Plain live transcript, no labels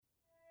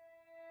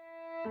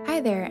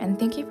Hi there, and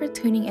thank you for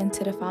tuning in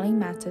to the following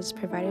message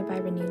provided by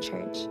Renew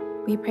Church.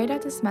 We pray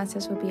that this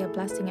message will be a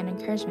blessing and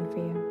encouragement for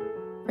you.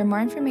 For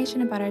more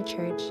information about our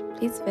church,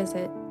 please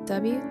visit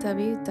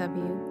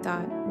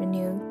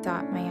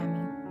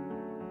www.renew.miami.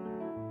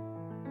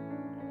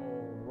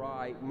 All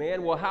right,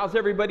 man. Well, how's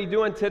everybody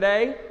doing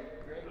today?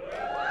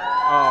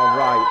 All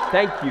right.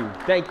 Thank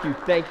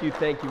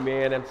you,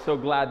 man. I'm so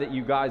glad that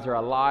you guys are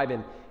alive.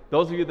 And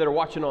those of you that are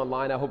watching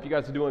online, I hope you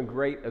guys are doing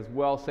great as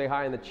well. Say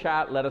hi in the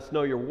chat. Let us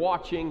know you're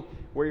watching,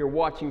 where you're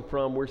watching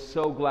from. We're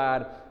so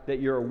glad that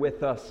you're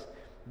with us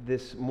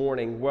this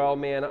morning. Well,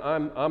 man,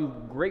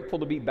 I'm grateful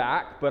to be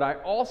back, but I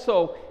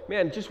also,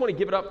 man, just want to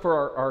give it up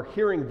for our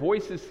Hearing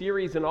Voices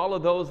series and all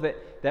of those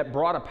that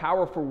brought a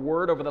powerful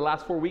word over the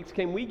last 4 weeks.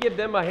 Can we give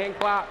them a hand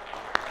clap?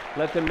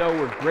 Let them know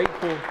we're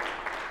grateful.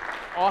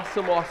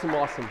 Awesome.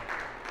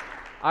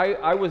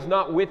 I was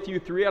not with you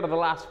 3 out of the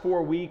last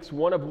 4 weeks,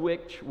 one of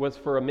which was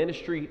for a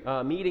ministry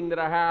meeting that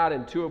I had,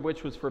 and 2 of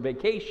which was for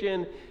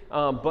vacation.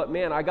 But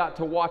man, I got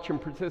to watch and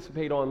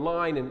participate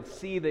online and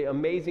see the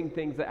amazing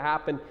things that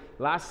happened.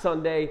 Last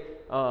Sunday,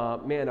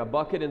 man, a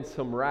bucket and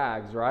some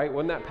rags, right?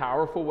 Wasn't that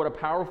powerful? What a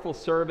powerful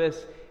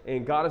service.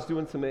 And God is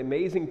doing some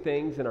amazing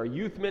things in our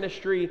youth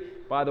ministry.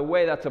 By the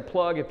way, that's a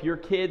plug. If your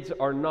kids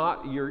are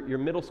not, your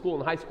middle school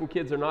and high school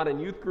kids are not in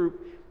youth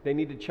group, they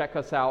need to check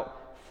us out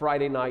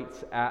Friday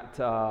nights at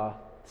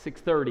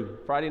 6:30.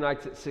 Friday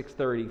nights at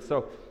 6:30.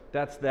 So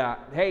that's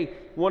that. Hey,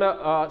 want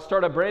to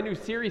start a brand new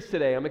series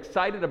today. I'm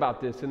excited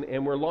about this,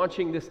 and we're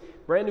launching this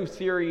brand new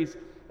series,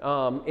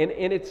 and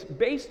it's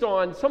based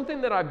on something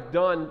that I've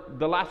done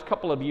the last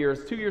couple of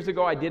years. 2 years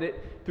ago, I did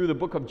it through the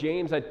book of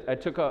James. I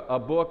took a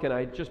book and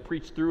I just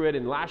preached through it,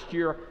 and last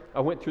year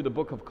I went through the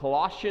book of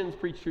Colossians,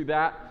 preached through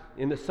that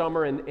in the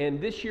summer,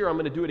 and this year I'm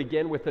going to do it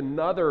again with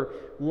another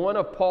one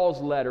of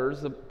Paul's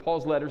letters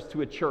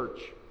to a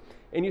church.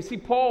 And you see,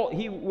 Paul,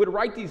 he would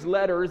write these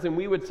letters, and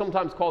we would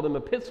sometimes call them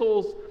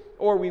epistles,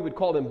 or we would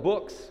call them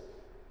books.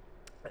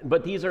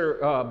 But these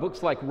are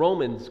books like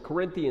Romans,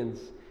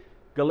 Corinthians,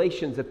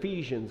 Galatians,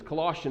 Ephesians,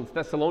 Colossians,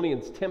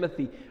 Thessalonians,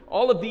 Timothy.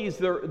 All of these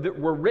that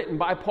were written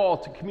by Paul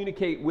to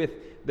communicate with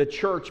the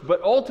church, but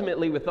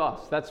ultimately with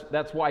us.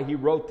 That's why he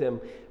wrote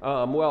them.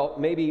 Well,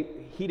 maybe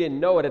he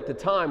didn't know it at the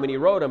time when he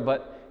wrote them,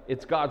 but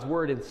it's God's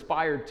word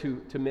inspired to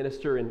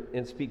minister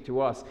and speak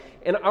to us.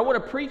 And I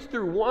want to preach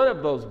through one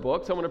of those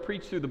books. I want to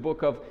preach through the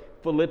book of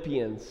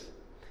Philippians.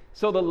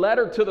 So the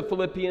letter to the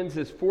Philippians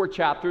is 4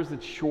 chapters.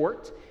 It's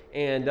short,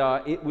 and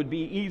it would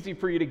be easy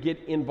for you to get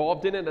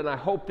involved in it. And I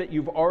hope that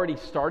you've already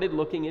started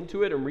looking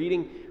into it and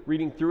reading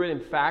through it. In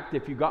fact,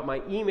 if you got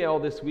my email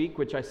this week,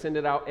 which I send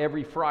it out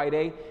every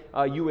Friday,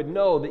 you would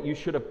know that you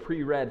should have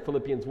pre-read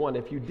Philippians 1.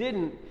 If you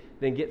didn't,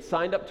 then get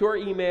signed up to our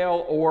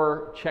email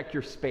or check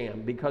your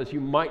spam, because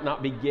you might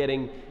not be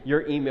getting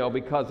your email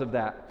because of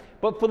that.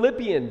 But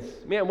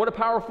Philippians, man, what a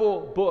powerful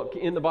book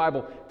in the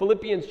Bible.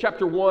 Philippians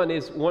chapter 1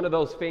 is one of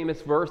those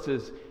famous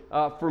verses.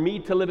 For me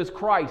to live is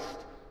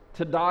Christ,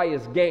 to die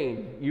is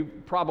gain.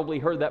 You've probably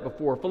heard that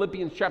before.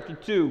 Philippians chapter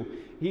 2,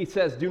 he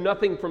says, do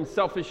nothing from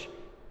selfish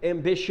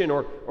ambition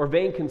or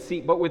vain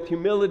conceit, but with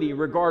humility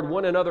regard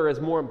one another as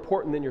more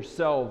important than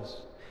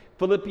yourselves.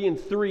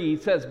 Philippians 3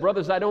 says,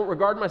 brothers, I don't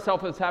regard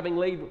myself as having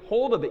laid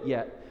hold of it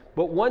yet,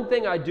 but one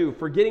thing I do,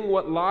 forgetting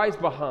what lies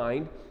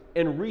behind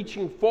and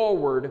reaching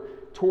forward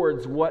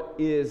towards what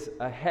is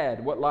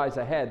ahead, what lies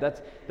ahead.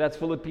 That's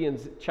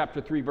Philippians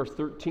chapter 3, verse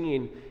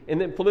 13. And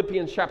then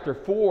Philippians chapter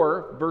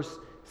 4, verse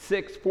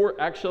 6,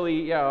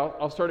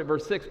 I'll start at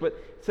verse 6, but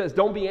it says,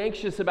 don't be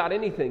anxious about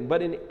anything,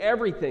 but in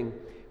everything,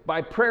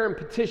 by prayer and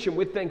petition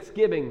with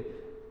thanksgiving,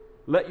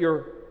 let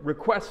your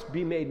requests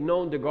be made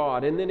known to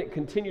God. And then it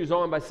continues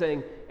on by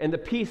saying, and the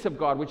peace of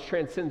God, which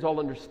transcends all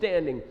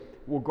understanding,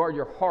 will guard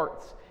your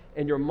hearts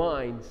and your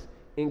minds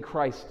in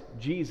Christ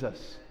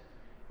Jesus.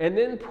 And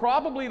then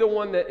probably the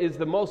one that is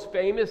the most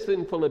famous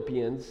in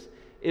Philippians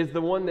is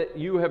the one that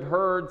you have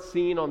heard,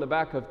 seen on the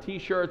back of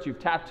t-shirts, you've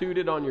tattooed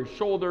it on your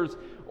shoulders,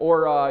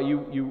 or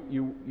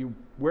you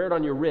wear it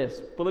on your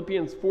wrist.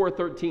 Philippians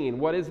 4:13.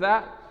 What is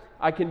that?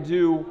 I can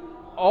do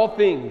all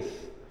things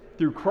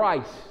through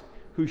Christ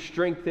who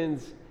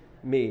strengthens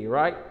me,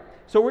 right?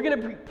 So we're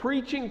going to be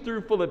preaching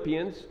through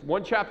Philippians,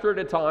 1 chapter at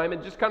a time,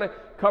 and just kind of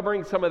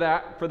covering some of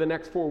that for the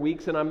next 4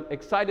 weeks. And I'm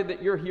excited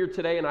that you're here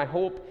today, and I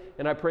hope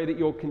and I pray that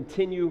you'll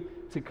continue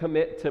to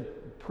commit to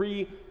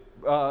pre-read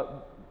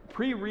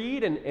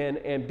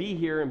and be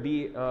here and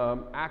be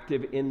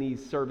active in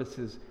these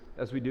services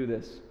as we do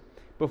this.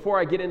 Before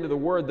I get into the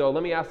word, though,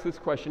 let me ask this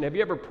question. Have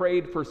you ever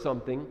prayed for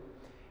something,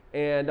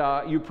 and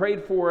you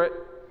prayed for it,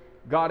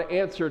 God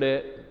answered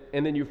it,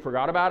 and then you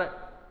forgot about it?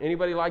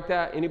 Anybody like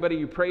that? Anybody,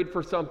 you prayed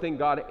for something,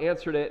 God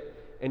answered it,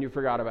 and you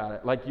forgot about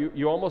it? Like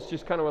you almost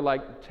just kind of were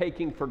like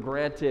taking for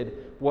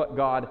granted what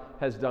God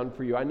has done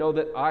for you. I know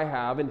that I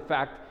have. In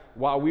fact,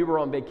 while we were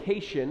on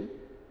vacation,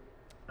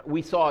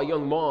 we saw a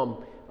young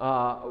mom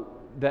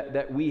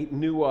that we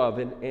knew of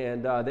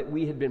and that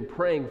we had been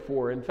praying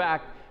for. In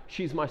fact,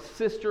 she's my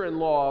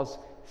sister-in-law's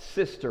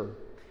sister.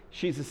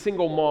 She's a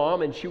single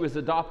mom, and she's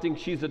adopting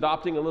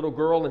a little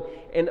girl,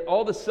 and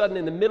all of a sudden,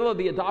 in the middle of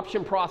the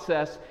adoption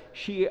process,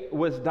 she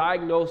was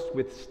diagnosed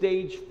with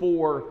stage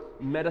 4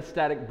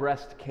 metastatic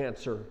breast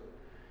cancer.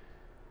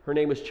 Her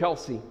name was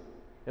Chelsea,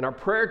 and our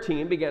prayer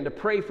team began to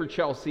pray for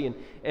Chelsea,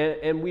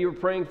 and we were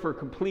praying for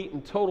complete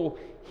and total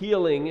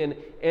healing,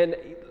 and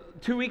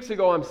 2 weeks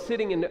ago, I'm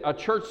sitting in a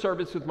church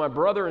service with my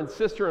brother and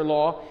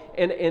sister-in-law,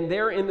 and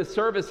they're in the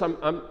service.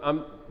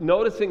 I'm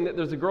noticing that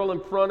there's a girl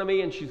in front of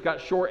me, and she's got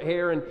short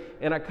hair,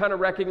 and I kind of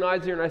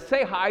recognize her, and I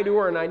say hi to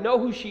her, and I know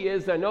who she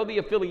is. I know the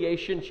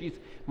affiliation. She's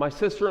my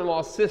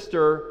sister-in-law's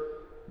sister,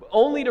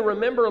 only to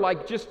remember,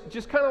 like,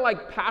 just kind of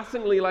like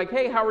passingly, like,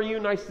 hey, how are you?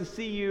 Nice to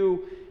see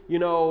you,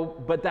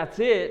 but that's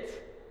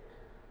it.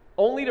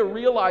 Only to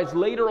realize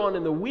later on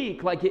in the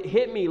week, like, it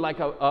hit me like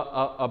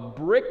a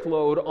brick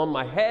load on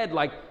my head,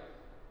 like,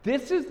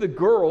 this is the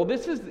girl,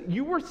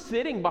 you were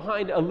sitting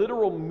behind a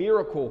literal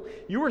miracle.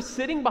 You were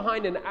sitting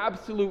behind an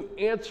absolute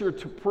answer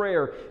to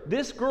prayer.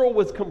 This girl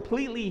was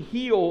completely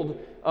healed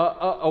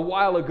a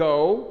while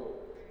ago,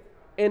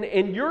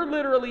 and you're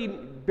literally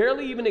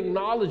barely even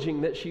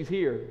acknowledging that she's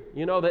here,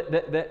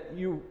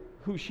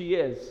 who she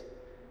is.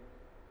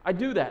 I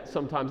do that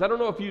sometimes. I don't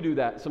know if you do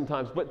that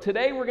sometimes, but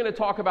today we're going to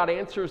talk about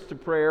answers to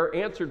prayer,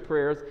 answered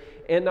prayers,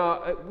 and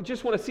we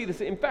just want to see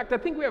this. In fact, I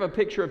think we have a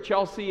picture of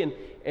Chelsea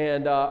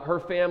and her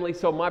family.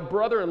 So my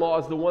brother-in-law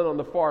is the one on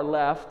the far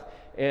left,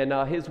 and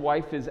his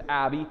wife is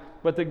Abby,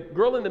 but the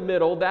girl in the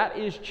middle, that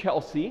is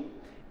Chelsea,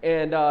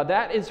 and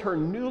that is her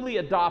newly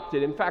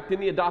adopted. In fact,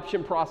 in the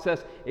adoption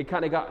process, it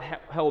kind of got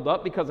held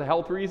up because of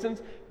health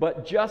reasons,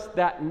 but just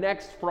that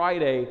next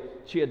Friday,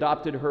 she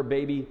adopted her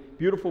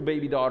beautiful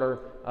baby daughter,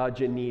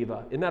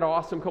 Geneva. Isn't that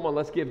awesome? Come on,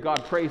 let's give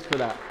God praise for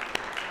that.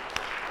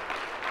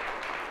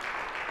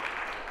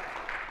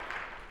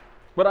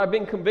 But I've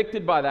been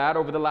convicted by that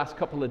over the last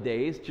couple of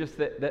days, just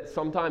that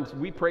sometimes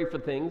we pray for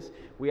things,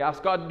 we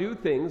ask God to do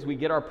things, we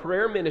get our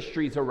prayer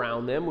ministries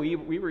around them. We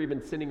were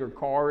even sending her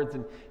cards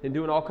and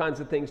doing all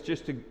kinds of things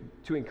just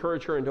to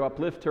encourage her and to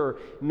uplift her,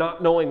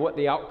 not knowing what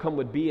the outcome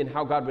would be and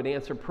how God would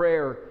answer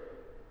prayer.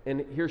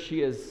 And here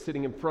she is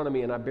sitting in front of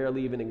me, and I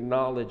barely even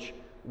acknowledge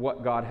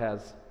what God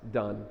has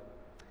done.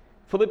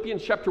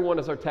 Philippians chapter 1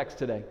 is our text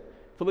today.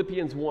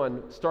 Philippians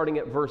 1, starting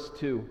at verse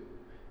 2.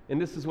 And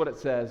this is what it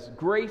says: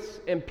 Grace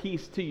and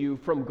peace to you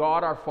from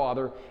God our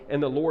Father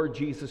and the Lord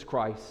Jesus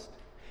Christ.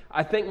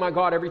 I thank my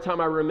God every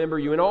time I remember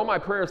you. In all my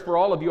prayers for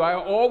all of you, I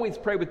always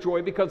pray with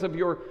joy because of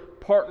your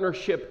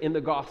partnership in the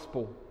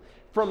gospel.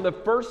 From the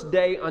first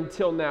day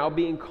until now,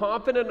 being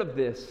confident of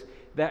this,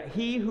 that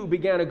he who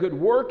began a good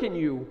work in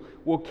you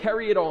will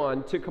carry it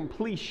on to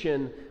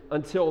completion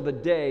until the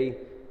day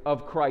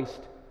of Christ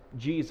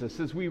Jesus.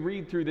 As we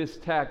read through this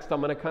text, I'm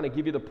going to kind of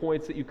give you the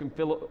points that you can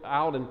fill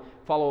out and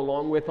follow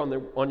along with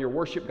on your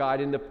worship guide.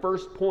 And the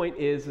first point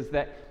is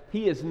that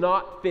he is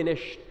not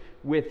finished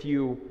with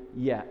you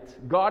yet.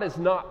 God is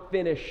not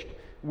finished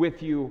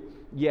with you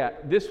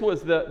yet. This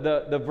was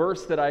the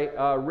verse that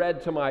I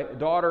read to my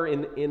daughter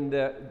in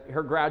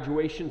her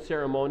graduation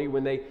ceremony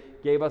when they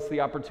gave us the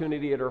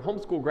opportunity at her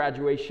homeschool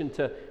graduation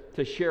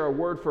to share a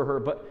word for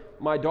her. But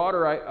my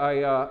daughter,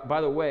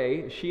 by the way,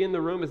 is she in the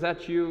room? Is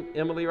that you,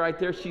 Emily, right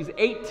there? She's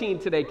 18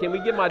 today. Can we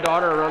give my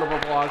daughter a round of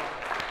applause?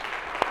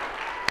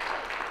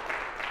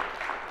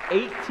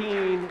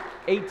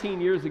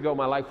 18 years ago,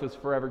 my life was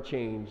forever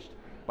changed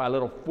by a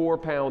little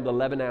 4-pound,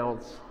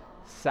 11-ounce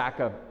sack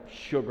of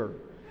sugar.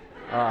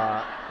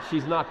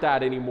 She's not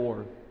that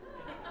anymore.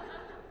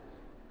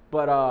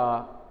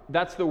 But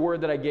that's the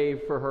word that I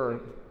gave for her.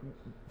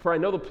 For I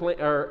know the plan,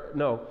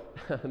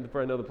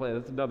 for I know the plan,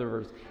 that's another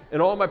verse. In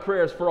all my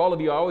prayers for all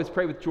of you, I always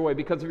pray with joy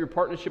because of your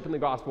partnership in the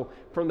gospel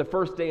from the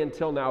first day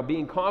until now,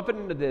 being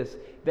confident of this,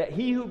 that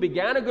he who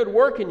began a good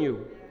work in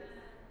you,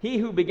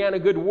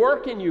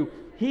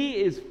 he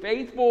is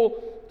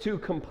faithful to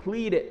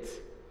complete it,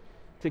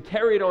 to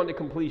carry it on to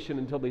completion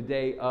until the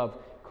day of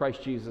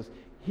Christ Jesus.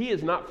 He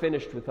is not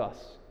finished with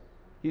us.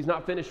 He's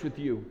not finished with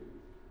you.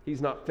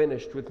 He's not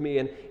finished with me.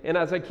 And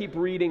as I keep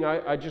reading,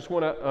 I just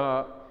want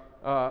to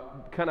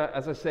kind of,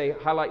 as I say,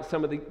 highlight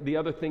some of the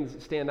other things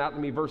that stand out to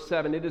me. Verse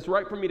 7, it is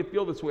right for me to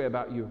feel this way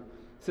about you,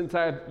 since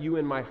I have you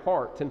in my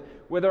heart. And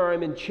whether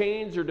I'm in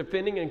chains or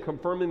defending and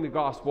confirming the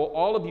gospel,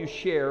 all of you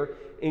share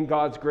in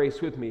God's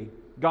grace with me.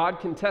 God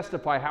can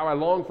testify how I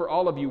long for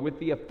all of you with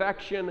the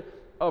affection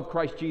of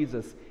Christ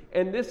Jesus.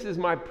 And this is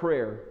my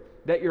prayer,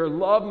 that your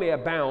love may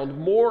abound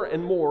more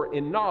and more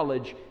in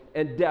knowledge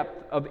and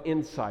depth of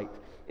insight.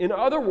 In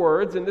other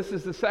words, and this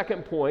is the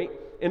second point,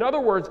 in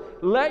other words,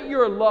 let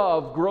your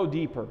love grow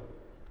deeper.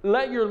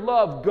 Let your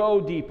love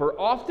go deeper.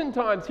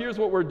 Oftentimes, here's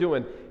what we're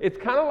doing. It's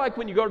kind of like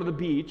when you go to the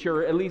beach,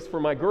 or at least for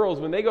my girls,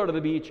 when they go to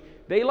the beach,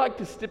 they like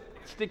to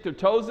stick their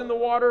toes in the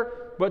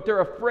water, but they're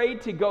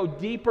afraid to go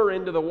deeper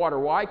into the water.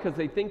 Why? Because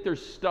they think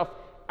there's stuff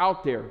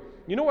out there.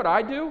 You know what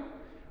I do?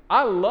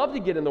 I love to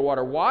get in the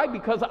water. Why?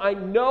 Because I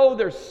know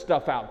there's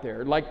stuff out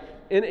there. Like,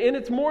 and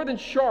it's more than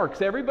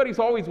sharks. Everybody's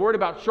always worried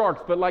about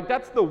sharks, but like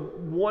that's the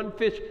one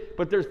fish,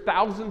 but there's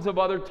thousands of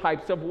other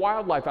types of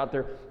wildlife out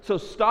there. So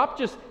stop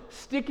just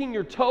sticking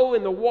your toe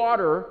in the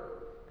water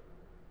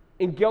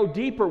and go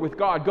deeper with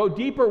God. Go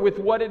deeper with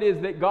what it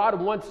is that God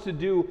wants to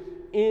do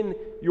in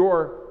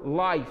your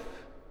life,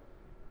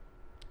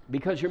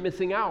 because you're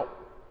missing out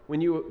when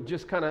you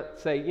just kind of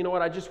say, you know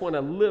what, I just want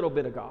a little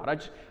bit of God.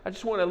 I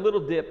just want a little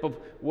dip of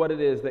what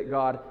it is that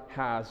God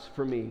has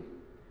for me.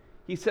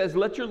 He says,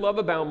 let your love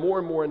abound more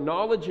and more in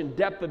knowledge and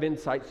depth of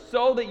insight,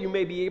 so that you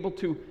may be able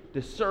to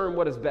discern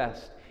what is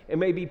best, and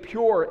may be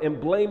pure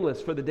and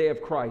blameless for the day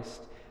of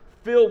Christ,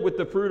 filled with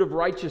the fruit of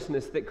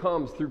righteousness that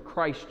comes through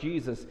Christ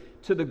Jesus,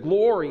 to the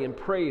glory and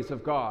praise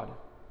of God.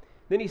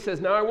 Then he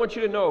says, now I want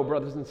you to know,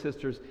 brothers and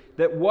sisters,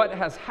 that what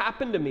has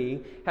happened to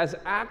me has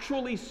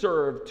actually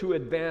served to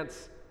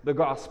advance the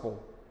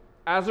gospel.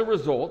 As a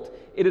result,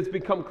 it has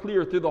become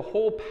clear through the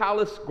whole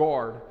palace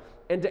guard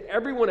and to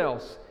everyone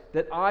else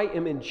that I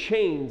am in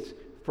chains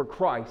for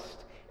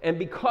Christ. And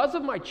because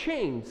of my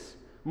chains,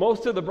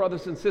 most of the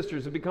brothers and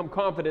sisters have become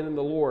confident in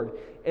the Lord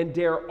and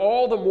dare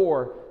all the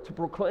more to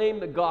proclaim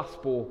the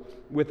gospel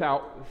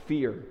without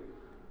fear.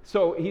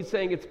 So he's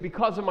saying it's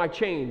because of my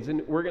chains,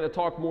 and we're going to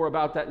talk more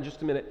about that in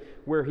just a minute,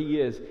 where he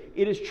is.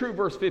 It is true,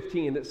 verse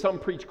 15, that some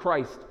preach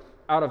Christ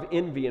out of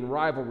envy and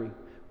rivalry,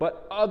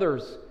 but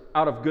others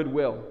out of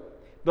goodwill.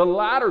 The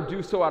latter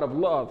do so out of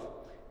love,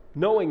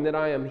 knowing that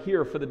I am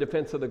here for the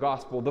defense of the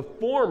gospel. The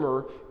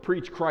former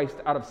preach Christ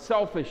out of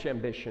selfish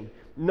ambition,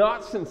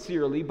 not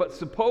sincerely, but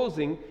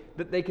supposing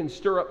that they can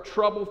stir up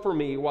trouble for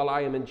me while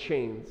I am in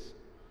chains.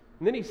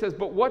 And then he says,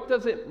 but what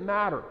does it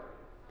matter?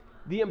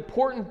 The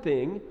important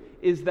thing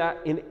is that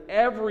in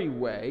every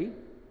way,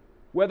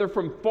 whether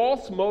from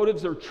false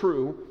motives or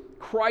true,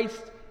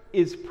 Christ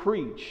is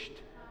preached.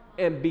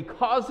 And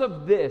because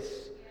of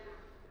this,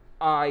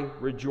 I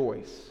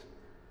rejoice.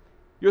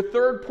 Your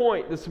third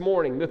point this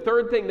morning, the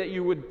third thing that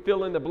you would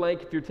fill in the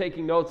blank if you're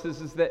taking notes,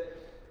 is that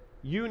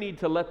you need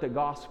to let the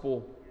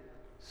gospel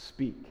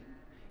speak.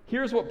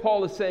 Here's what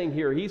Paul is saying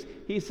here.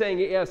 He's saying,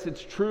 yes,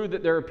 it's true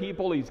that there are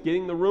people, he's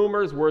getting the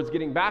rumors, word's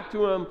getting back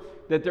to him,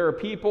 that there are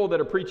people that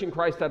are preaching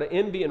Christ out of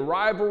envy and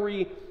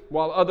rivalry,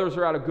 while others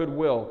are out of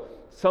goodwill.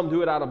 Some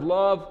do it out of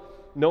love,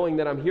 knowing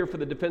that I'm here for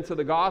the defense of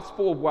the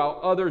gospel, while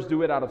others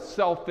do it out of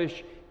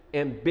selfish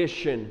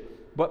ambition.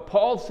 But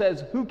Paul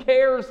says, who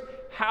cares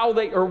how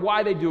they or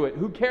why they do it?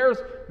 Who cares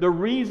the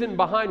reason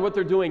behind what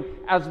they're doing,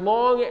 as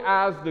long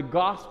as the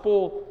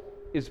gospel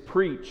is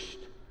preached?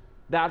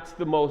 That's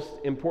the most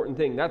important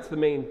thing. That's the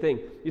main thing.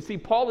 You see,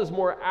 Paul is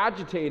more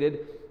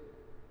agitated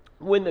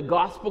when the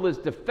gospel is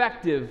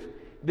defective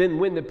than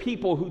when the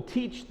people who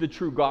teach the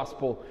true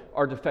gospel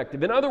are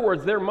defective. In other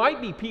words, there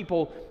might be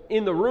people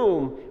in the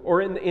room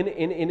or in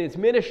his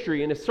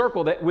ministry, in his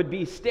circle, that would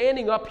be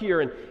standing up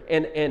here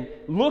and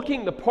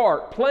looking the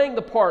part, playing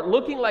the part,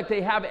 looking like they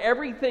have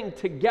everything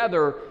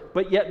together,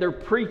 but yet they're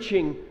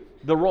preaching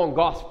the wrong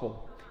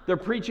gospel. They're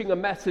preaching a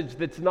message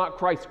that's not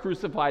Christ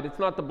crucified. It's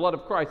not the blood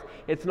of Christ.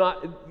 It's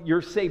not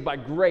you're saved by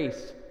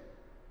grace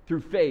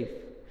through faith.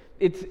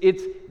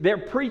 They're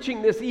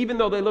preaching this even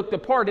though they look the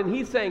part, and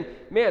he's saying,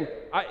 man,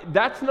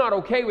 that's not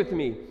okay with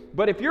me.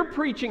 But if you're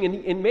preaching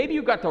and maybe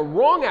you got the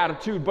wrong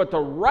attitude but the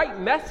right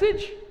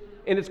message,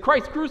 and it's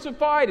Christ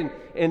crucified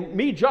and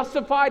me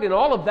justified and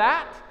all of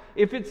that,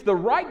 if it's the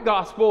right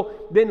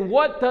gospel, then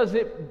what does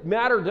it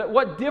matter?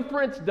 What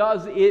difference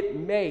does it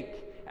make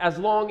as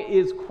long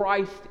as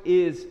Christ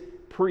is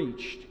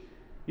preached?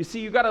 You see,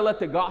 you got to let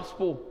the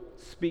gospel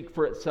speak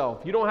for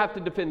itself. You don't have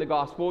to defend the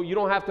gospel. You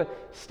don't have to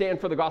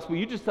stand for the gospel.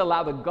 You just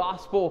allow the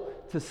gospel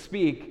to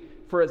speak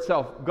for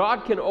itself.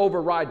 God can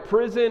override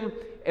prison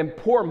and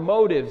poor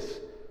motives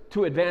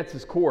to advance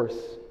his course.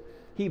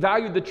 He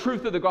valued the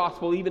truth of the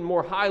gospel even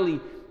more highly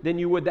than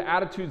you would the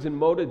attitudes and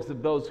motives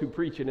of those who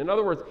preach it. In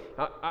other words,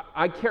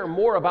 I care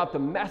more about the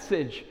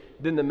message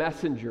than the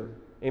messenger.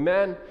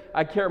 Amen?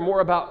 I care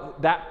more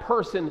about that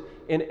person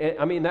and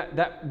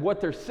that what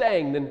they're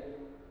saying than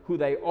who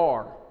they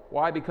are.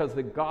 Why? Because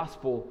the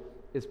gospel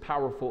is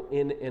powerful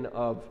in and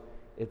of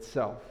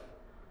itself.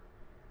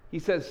 He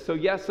says, so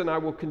yes, and I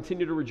will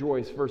continue to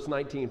rejoice, verse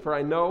 19, for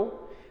I know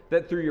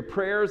that through your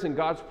prayers and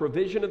God's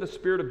provision of the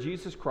Spirit of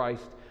Jesus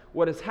Christ,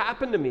 what has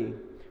happened to me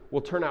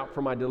will turn out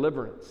for my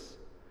deliverance.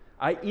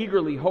 I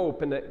eagerly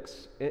hope and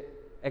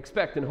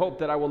expect and hope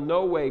that I will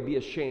no way be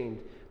ashamed,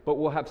 but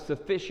will have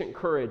sufficient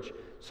courage,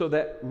 so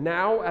that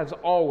now, as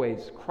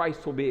always,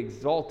 Christ will be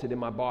exalted in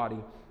my body,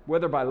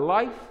 whether by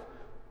life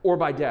or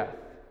by death.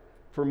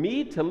 For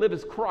me to live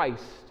is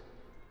Christ,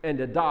 and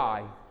to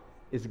die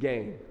is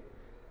gain.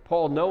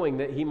 Paul knowing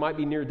that he might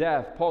be near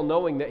death. Paul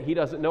knowing that he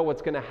doesn't know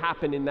what's going to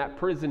happen in that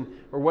prison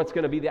or what's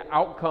going to be the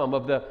outcome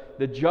of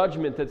the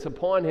judgment that's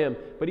upon him.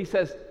 But he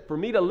says, for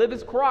me to live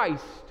is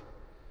Christ,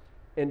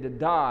 and to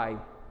die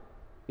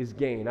is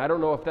gain. I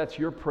don't know if that's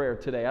your prayer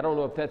today. I don't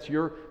know if that's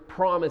your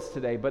promise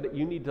today, but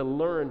you need to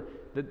learn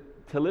that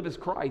to live as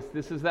Christ.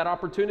 This is that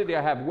opportunity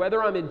I have,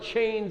 whether I'm in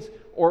chains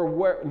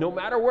or no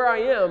matter where I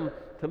am,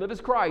 to live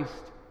as Christ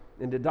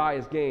and to die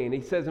as gain.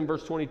 He says in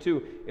verse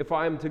 22, if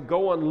I am to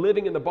go on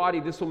living in the body,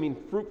 this will mean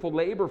fruitful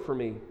labor for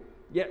me.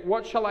 Yet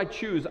what shall I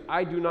choose?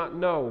 I do not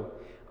know.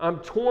 I'm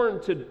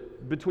torn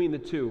between the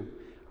two.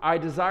 I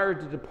desire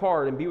to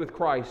depart and be with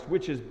Christ,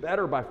 which is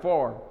better by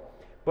far.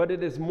 But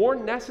it is more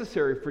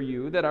necessary for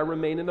you that I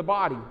remain in the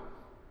body.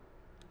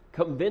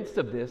 Convinced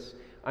of this,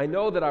 I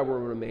know that I will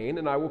remain,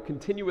 and I will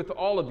continue with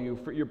all of you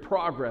for your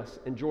progress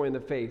and joy in the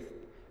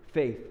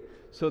faith,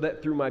 so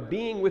that through my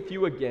being with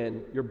you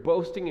again, your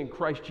boasting in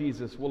Christ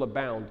Jesus will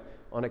abound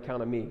on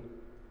account of me.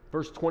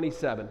 Verse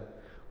 27,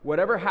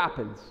 whatever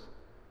happens,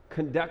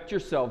 conduct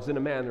yourselves in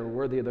a manner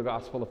worthy of the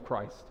gospel of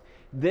Christ.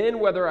 Then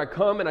whether I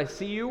come and I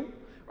see you,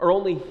 or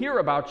only hear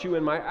about you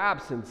in my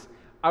absence,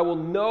 I will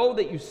know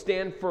that you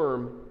stand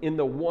firm in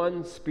the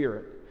one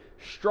Spirit,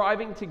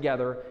 striving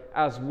together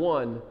as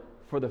one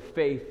for the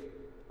faith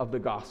of the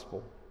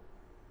gospel.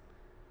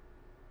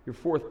 Your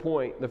fourth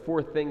point, the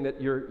fourth thing that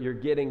you're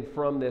getting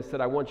from this, that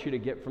I want you to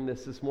get from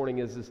this morning,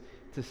 is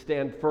to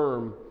stand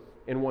firm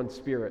in one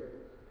Spirit.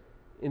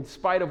 In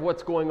spite of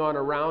what's going on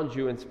around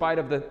you, in spite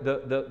of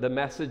the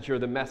message or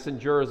the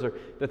messengers or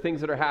the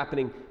things that are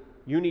happening,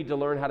 you need to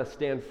learn how to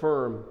stand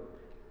firm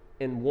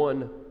in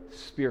one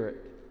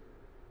Spirit.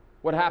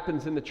 What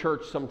happens in the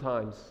church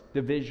sometimes?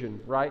 Division,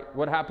 right?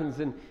 What happens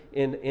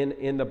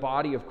in the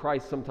body of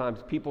Christ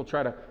sometimes? People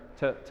try to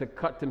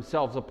cut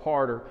themselves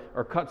apart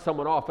or cut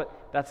someone off, but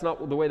that's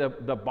not the way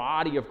the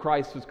body of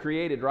Christ was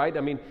created, right?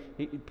 I mean,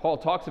 Paul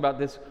talks about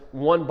this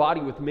one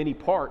body with many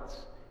parts,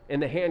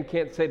 and the hand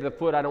can't say to the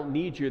foot, I don't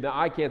need you. The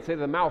eye can't say to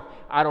the mouth,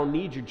 I don't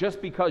need you.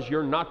 Just because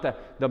you're not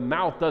the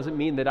mouth doesn't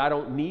mean that I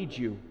don't need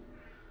you.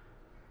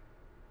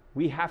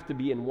 We have to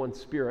be in one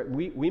Spirit.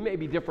 We may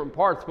be different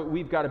parts, but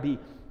we've got to be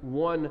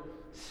one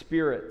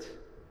Spirit.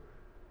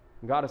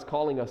 God is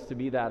calling us to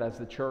be that as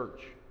the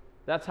church.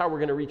 That's how we're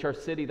going to reach our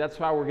city. That's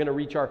how we're going to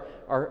reach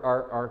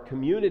our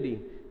community,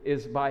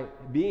 is by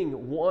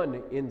being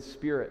one in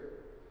spirit.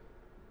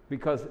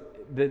 Because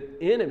the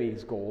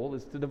enemy's goal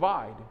is to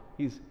divide.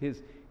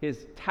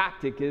 His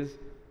tactic is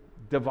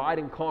divide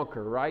and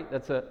conquer, right?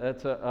 That's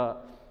a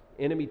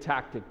enemy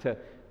tactic,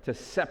 to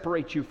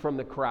separate you from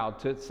the crowd,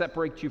 to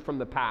separate you from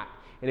the pack.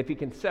 And if he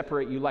can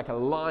separate you like a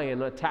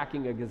lion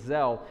attacking a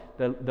gazelle,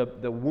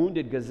 the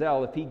wounded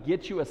gazelle, if he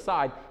gets you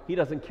aside, he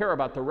doesn't care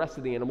about the rest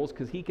of the animals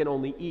because he can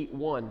only eat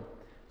one.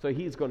 So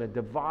he's going to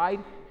divide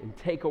and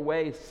take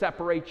away,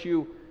 separate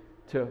you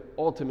to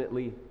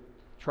ultimately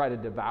try to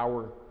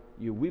devour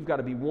you. We've got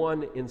to be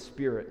one in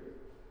spirit.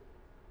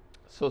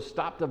 So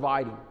stop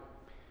dividing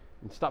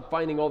and stop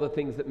finding all the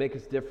things that make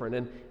us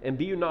different, and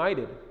be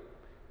united.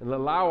 And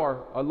allow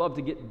our love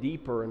to get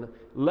deeper, and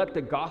let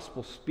the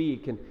gospel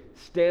speak, and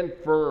stand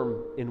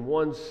firm in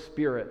one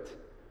Spirit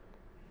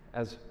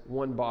as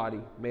one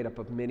body made up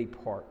of many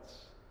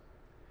parts.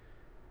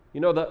 You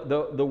know,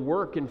 the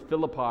work in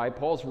Philippi,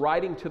 Paul's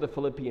writing to the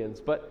Philippians,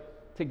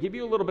 but to give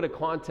you a little bit of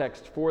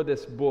context for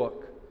this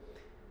book,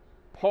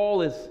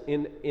 Paul is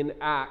in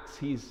Acts.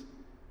 He's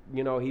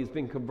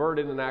been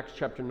converted in Acts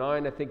chapter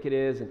 9, I think it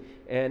is,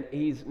 and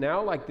he's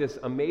now like this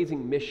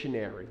amazing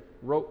missionary.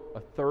 Wrote a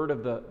third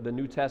of the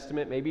New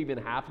Testament, maybe even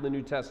half of the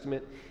New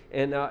Testament,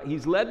 and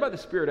he's led by the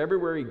Spirit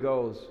everywhere he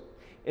goes.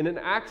 And in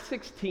Acts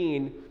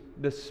 16,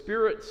 the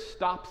Spirit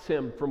stops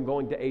him from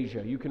going to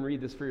Asia. You can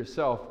read this for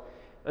yourself.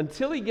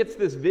 Until he gets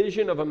this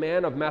vision of a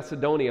man of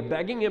Macedonia,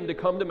 begging him to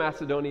come to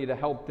Macedonia to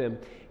help them.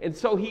 And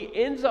so he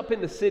ends up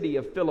in the city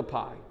of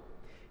Philippi.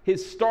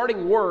 His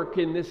starting work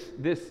in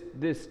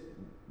this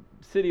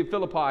city of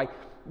Philippi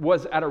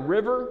was at a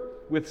river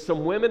with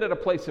some women at a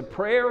place of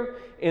prayer,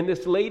 and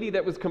this lady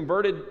that was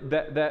converted,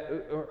 that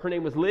her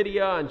name was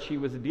Lydia, and she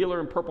was a dealer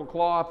in purple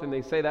cloth, and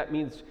they say that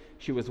means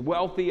she was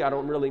wealthy. I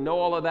don't really know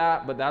all of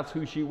that, but that's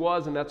who she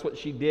was, and that's what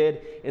she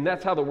did, and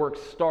that's how the work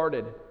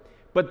started.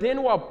 But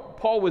then while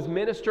Paul was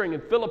ministering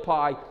in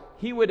Philippi,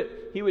 he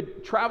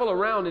would travel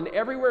around, and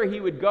everywhere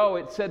he would go,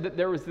 it said that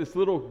there was this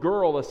little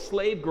girl, a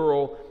slave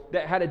girl,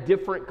 that had a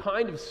different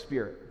kind of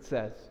spirit, it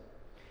says.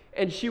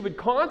 And she would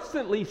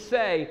constantly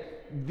say,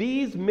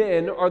 these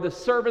men are the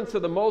servants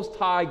of the Most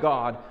High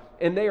God,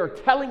 and they are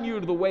telling you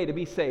the way to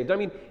be saved. I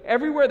mean,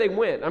 everywhere they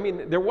went,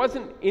 there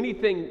wasn't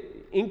anything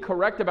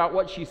incorrect about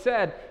what she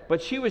said,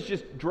 but she was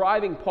just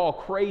driving Paul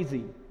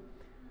crazy.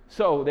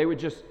 So they would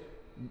just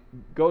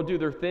go do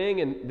their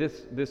thing, and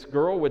this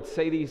girl would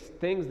say these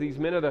things. These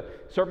men are the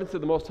servants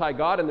of the Most High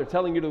God, and they're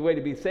telling you the way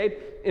to be saved.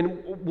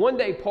 And one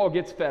day Paul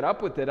gets fed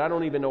up with it. I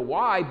don't even know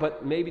why,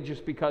 but maybe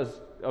just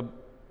because of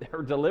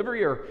her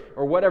delivery or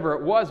whatever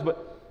it was,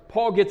 but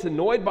Paul gets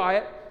annoyed by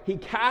it. He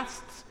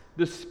casts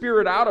the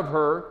spirit out of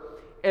her,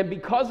 and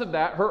because of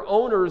that, her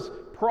owners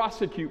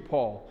prosecute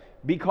Paul,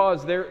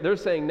 because they're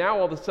saying, now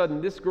all of a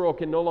sudden this girl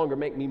can no longer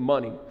make me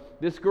money.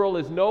 This girl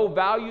is no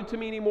value to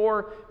me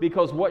anymore,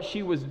 because what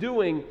she was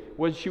doing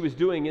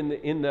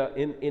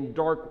in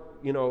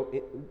dark,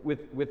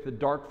 with the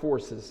dark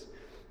forces.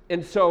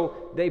 And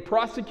so they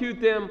prosecute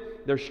them.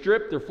 They're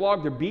stripped, they're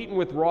flogged, they're beaten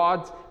with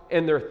rods,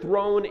 and they're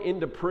thrown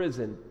into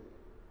prison.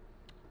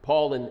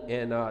 Paul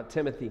and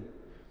Timothy.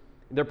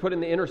 They're put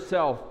in the inner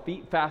cell,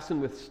 feet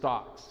fastened with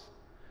stocks.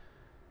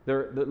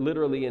 They're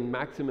literally in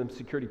maximum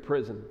security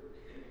prison.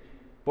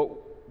 But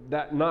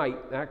that night,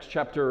 Acts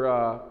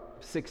chapter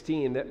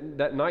 16,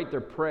 that night they're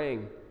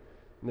praying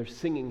and they're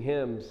singing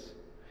hymns.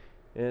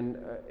 And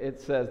it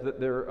says that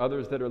there are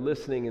others that are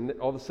listening, and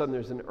all of a sudden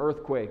there's an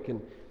earthquake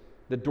and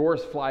the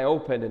doors fly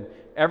open and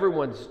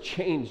everyone's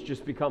chains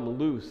just become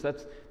loose.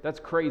 That's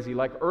crazy.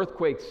 Like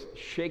earthquakes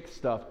shake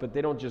stuff, but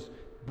they don't just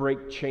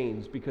break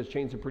chains, because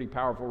chains are pretty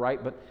powerful,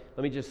 right? But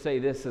let me just say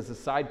this as a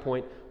side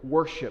point.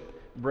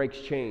 Worship breaks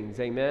chains.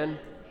 Amen?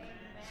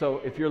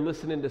 So if you're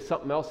listening to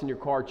something else in your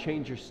car,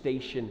 change your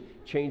station,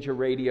 change your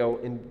radio,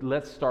 and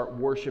let's start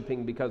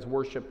worshiping, because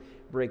worship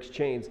breaks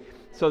chains.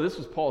 So this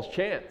was Paul's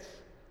chance.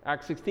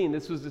 Acts 16,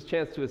 this was his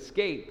chance to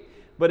escape.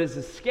 But his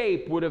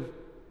escape would have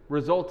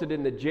resulted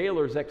in the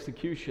jailer's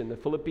execution, the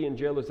Philippian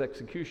jailer's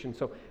execution.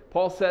 So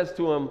Paul says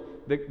to him,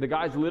 the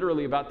guy's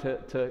literally about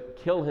to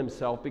kill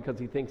himself because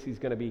he thinks he's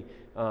going to be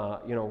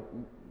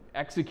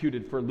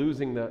executed for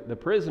losing the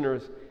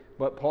prisoners.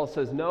 But Paul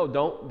says, no,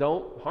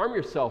 don't harm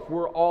yourself.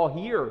 We're all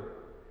here.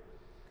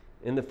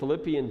 And the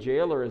Philippian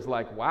jailer is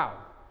like, wow,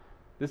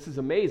 this is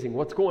amazing.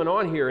 What's going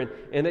on here?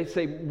 And they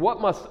say,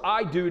 what must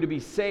I do to be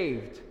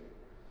saved?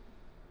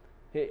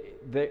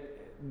 The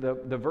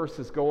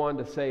verses go on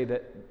to say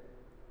that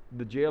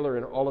the jailer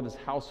and all of his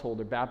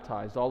household are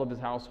baptized. All of his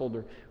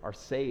household are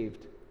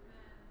saved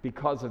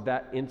because of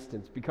that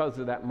instance, because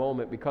of that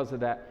moment, because of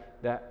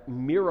that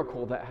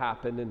miracle that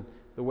happened and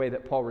the way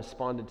that Paul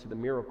responded to the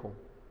miracle.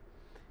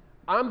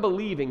 I'm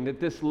believing that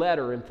this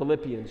letter in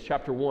Philippians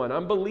chapter 1,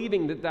 I'm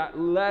believing that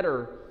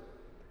letter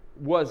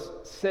was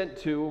sent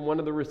to, and one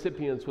of the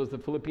recipients was the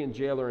Philippian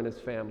jailer and his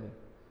family.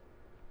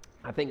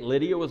 I think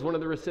Lydia was one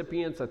of the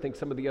recipients. I think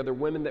some of the other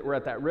women that were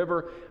at that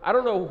river. I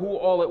don't know who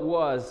all it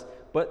was,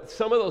 but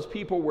some of those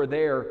people were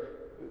there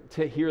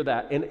to hear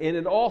that. And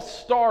it all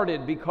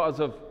started because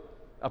of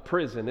a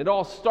prison. It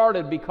all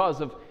started because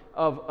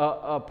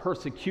of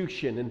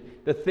persecution and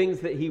the things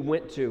that he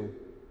went to.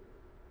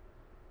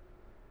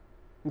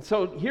 And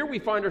so here we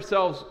find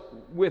ourselves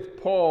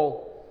with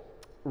Paul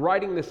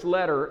writing this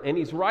letter, and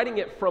he's writing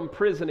it from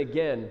prison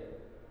again.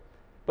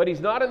 But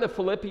he's not in the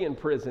Philippian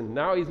prison.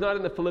 Now he's not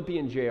in the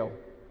Philippian jail.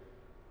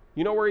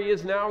 You know where he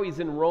is now? He's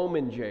in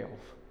Roman jail.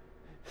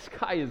 This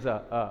guy is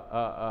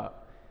a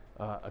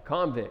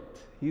convict.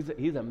 He's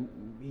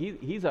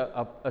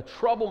a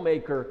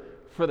troublemaker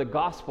for the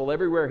gospel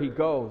everywhere he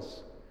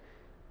goes.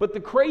 But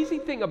the crazy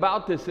thing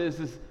about this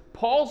is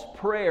Paul's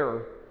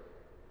prayer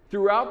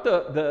throughout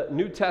the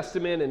New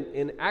Testament,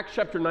 in Acts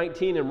chapter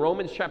 19 and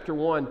Romans chapter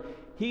 1,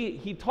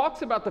 he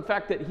talks about the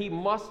fact that he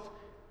must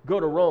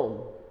go to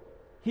Rome.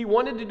 He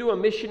wanted to do a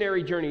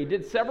missionary journey. He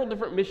did several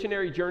different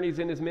missionary journeys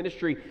in his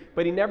ministry,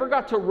 but he never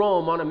got to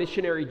Rome on a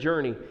missionary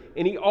journey.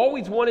 And he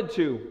always wanted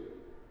to.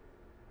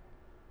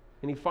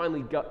 And he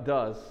finally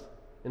does.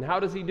 And how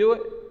does he do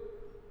it?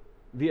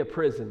 Via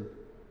prison.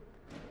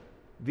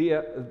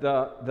 Via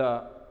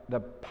the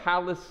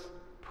palace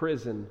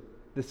prison.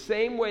 The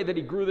same way that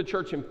he grew the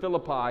church in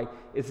Philippi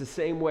is the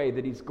same way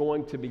that he's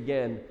going to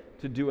begin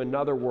to do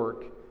another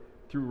work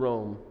through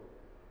Rome.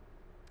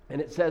 And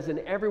it says, and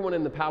everyone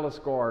in the palace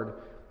guard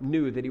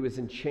knew that he was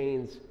in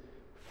chains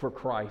for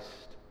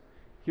Christ.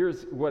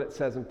 Here's what it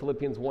says in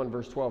Philippians 1,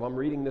 verse 12. I'm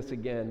reading this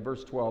again,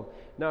 verse 12.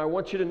 Now I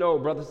want you to know,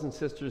 brothers and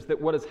sisters,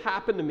 that what has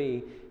happened to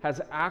me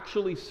has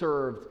actually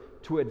served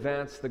to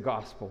advance the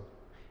gospel.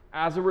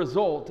 As a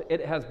result,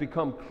 it has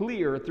become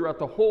clear throughout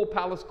the whole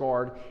palace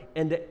guard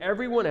and to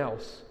everyone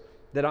else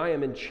that I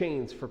am in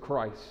chains for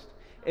Christ.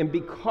 And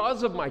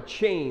because of my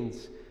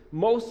chains,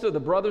 most of the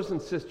brothers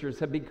and sisters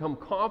have become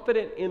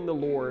confident in the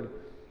Lord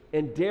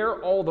and dare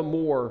all the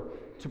more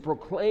to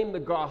proclaim the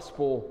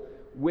gospel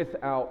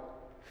without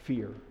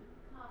fear.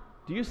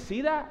 Do you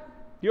see that?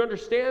 Do you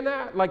understand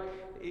that? Like,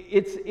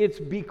 it's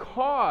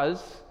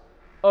because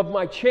of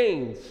my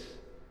chains.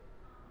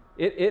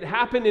 It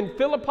happened in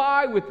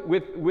Philippi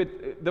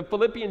with the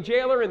Philippian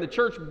jailer and the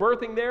church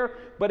birthing there,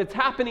 but it's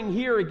happening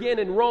here again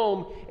in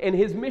Rome. And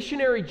his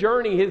missionary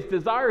journey, his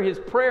desire, his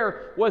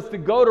prayer was to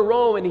go to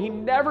Rome, and he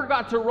never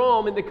got to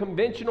Rome in the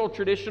conventional,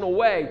 traditional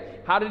way.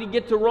 How did he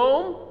get to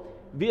Rome?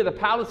 Via the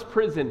palace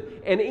prison.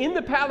 And in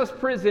the palace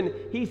prison,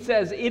 he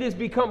says, it has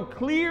become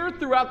clear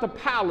throughout the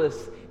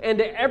palace and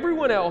to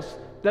everyone else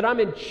that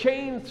I'm in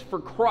chains for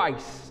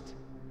Christ.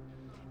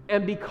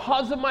 And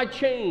because of my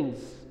chains,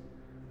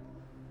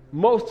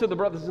 most of the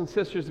brothers and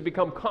sisters have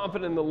become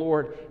confident in the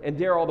Lord and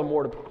dare all the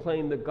more to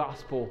proclaim the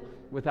gospel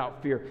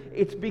without fear.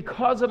 It's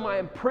because of my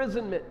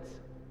imprisonment.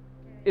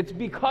 It's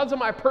because of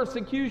my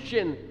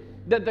persecution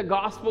that the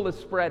gospel is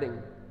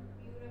spreading.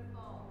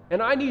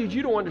 And I need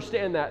you to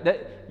understand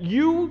that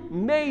you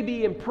may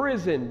be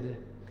imprisoned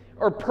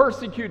or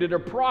persecuted or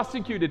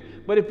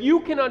prosecuted, but if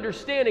you can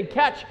understand and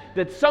catch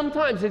that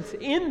sometimes it's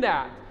in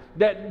that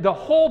the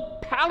whole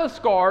palace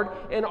guard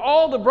and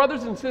all the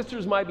brothers and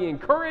sisters might be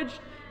encouraged,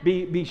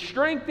 be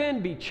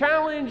strengthened, be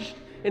challenged,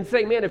 and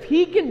say, man, if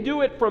he can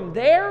do it from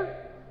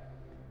there,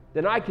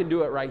 then I can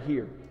do it right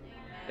here.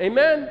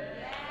 Amen?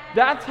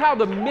 That's how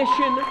the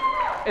mission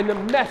and the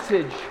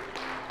message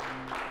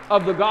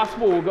of the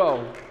gospel will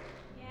go.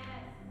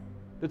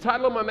 The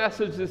title of my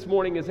message this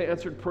morning is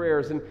Answered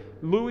Prayers, and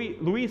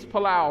Luis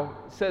Palau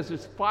says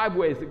there's 5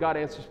 ways that God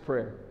answers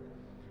prayer.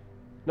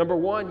 Number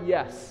 1,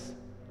 yes,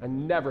 I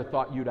never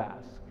thought you'd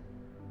ask.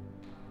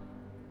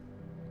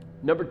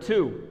 Number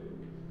 2,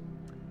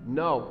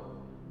 no,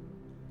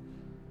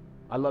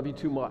 I love you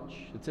too much.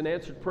 It's an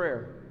answered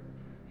prayer,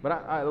 but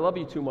I love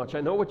you too much.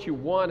 I know what you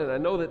want, and I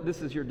know that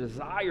this is your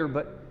desire,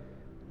 but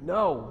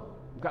no,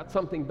 I've got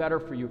something better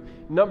for you.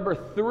 Number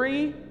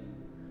 3,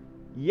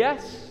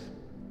 yes,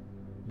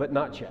 but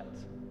not yet.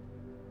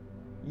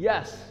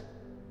 Yes,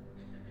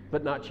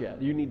 but not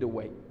yet. You need to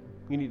wait.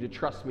 You need to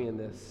trust me in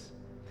this.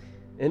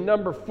 And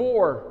number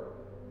 4,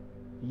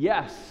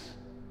 yes,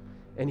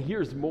 and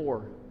here's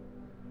more.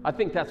 I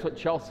think that's what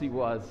Chelsea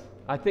was.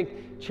 I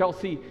think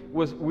Chelsea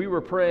was, we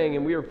were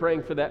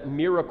praying for that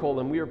miracle,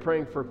 and we were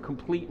praying for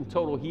complete and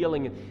total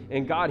healing,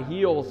 and God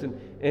heals,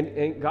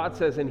 and God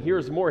says, and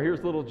here's more,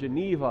 here's little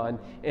Geneva,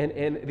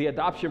 and the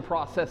adoption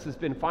process has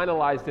been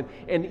finalized,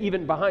 and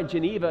even behind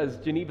Geneva is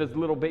Geneva's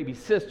little baby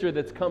sister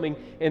that's coming,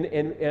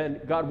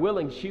 and God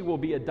willing, she will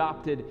be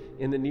adopted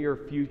in the near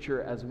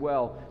future as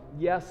well.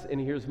 Yes, and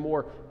here's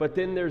more. But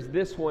then there's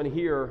this one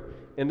here,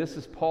 and this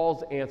is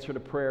Paul's answer to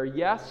prayer.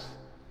 Yes,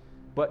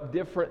 but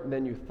different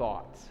than you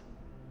thought.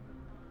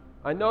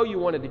 I know you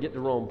wanted to get to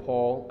Rome,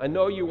 Paul. I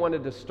know you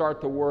wanted to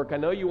start the work. I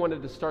know you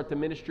wanted to start the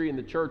ministry in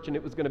the church, and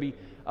it was going to be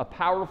a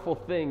powerful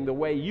thing the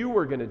way you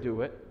were going to do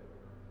it.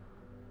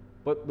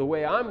 But the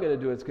way I'm going to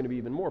do it is going to be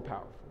even more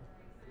powerful.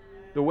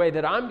 The way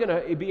that I'm going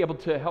to be able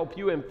to help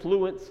you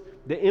influence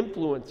the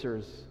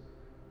influencers,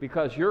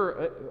 because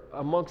you're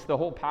amongst the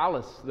whole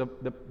palace,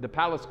 the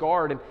palace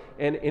guard.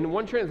 And in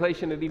one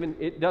translation,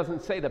 it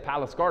doesn't say the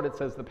palace guard, it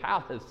says the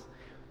palace.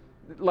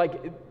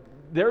 Like,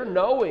 they're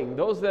knowing,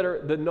 those that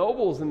are the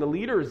nobles and the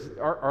leaders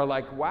are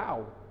like,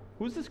 wow,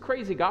 who's this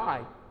crazy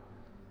guy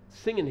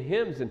singing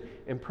hymns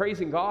and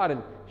praising God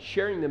and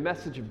sharing the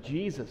message of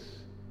Jesus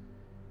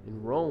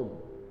in Rome?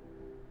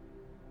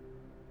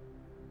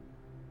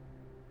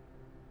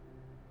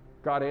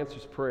 God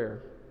answers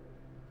prayer,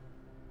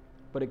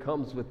 but it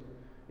comes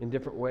in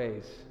different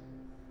ways.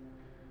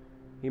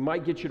 He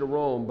might get you to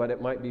Rome, but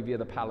it might be via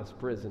the palace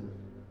prison.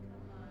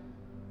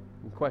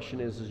 The question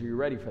is are you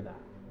ready for that?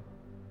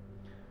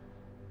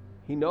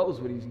 He knows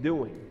what he's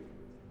doing.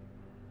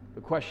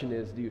 The question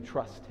is, do you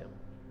trust him?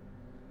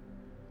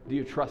 Do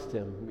you trust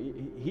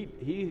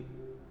him?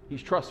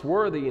 He's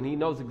trustworthy, and he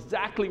knows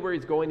exactly where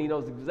he's going. He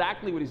knows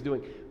exactly what he's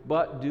doing.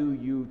 But do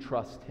you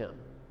trust him?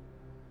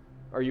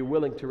 Are you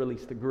willing to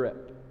release the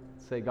grip?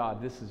 Say,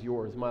 God, this is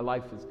yours. My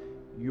life is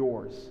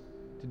yours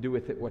to do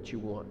with it what you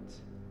want.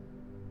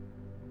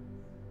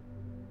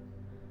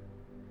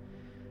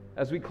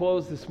 As we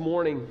close this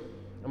morning,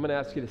 I'm going to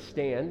ask you to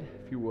stand,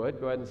 if you would.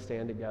 Go ahead and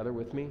stand together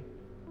with me.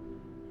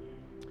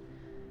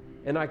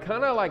 And I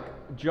kind of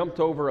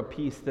jumped over a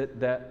piece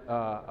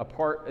a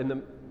part in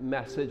the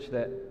message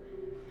that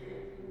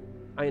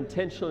I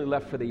intentionally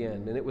left for the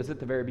end, and it was at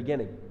the very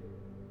beginning.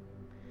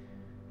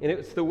 And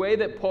it's the way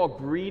that Paul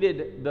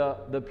greeted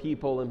the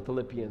people in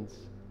Philippians.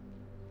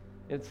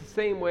 And it's the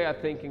same way, I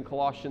think, in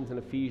Colossians and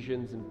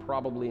Ephesians, and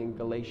probably in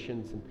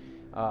Galatians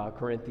and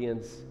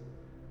Corinthians.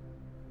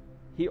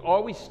 He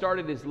always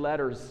started his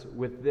letters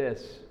with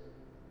this.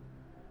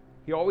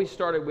 He always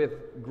started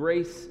with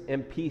grace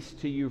and peace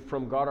to you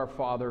from God our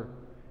Father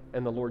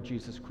and the Lord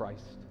Jesus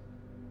Christ.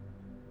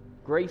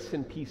 Grace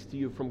and peace to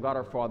you from God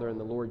our Father and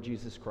the Lord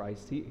Jesus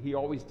Christ. He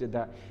always did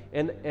that.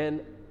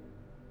 And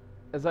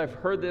as I've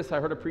heard this, I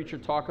heard a preacher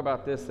talk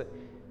about this, that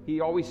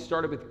he always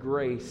started with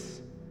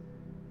grace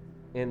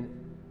and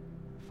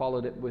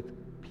followed it with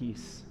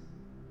peace.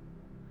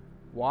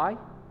 Why?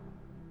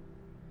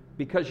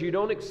 Because you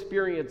don't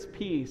experience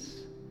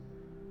peace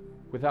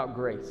without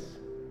grace.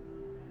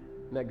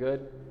 Isn't that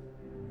good?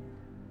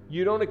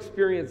 You don't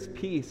experience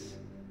peace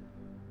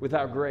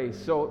without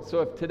grace. So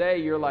if today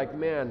you're like,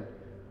 man,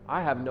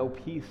 I have no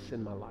peace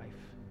in my life.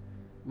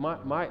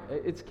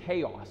 It's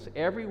chaos.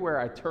 Everywhere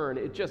I turn,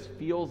 it just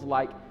feels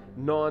like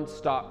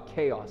nonstop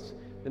chaos.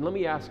 Then let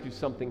me ask you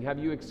something. Have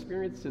you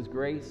experienced His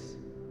grace?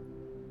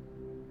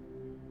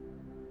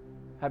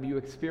 Have you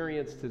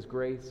experienced His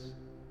grace?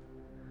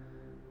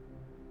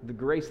 The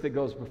grace that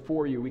goes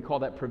before you, we call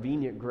that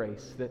prevenient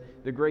grace.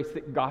 The grace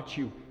that got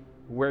you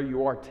where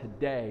you are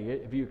today.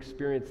 Have you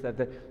experienced that?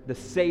 The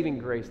saving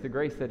grace, the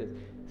grace that it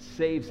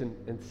saves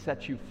and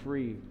sets you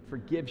free,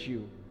 forgives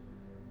you,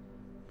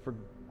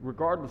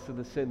 regardless of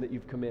the sin that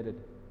you've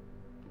committed.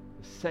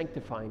 The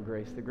sanctifying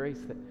grace, the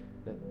grace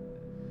that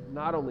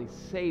not only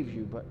saves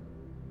you, but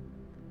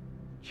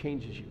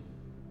changes you.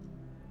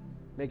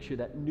 Makes you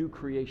that new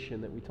creation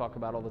that we talk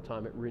about all the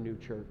time at Renew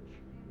Church.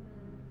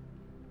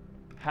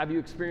 Have you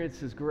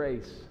experienced His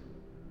grace?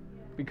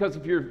 Because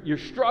if you're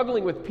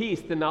struggling with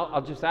peace, then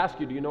I'll just ask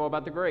you, do you know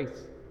about the grace?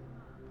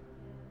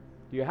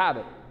 Do you have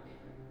it?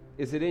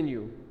 Is it in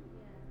you?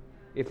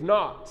 If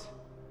not,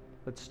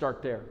 let's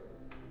start there.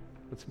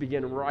 Let's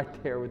begin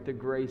right there with the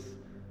grace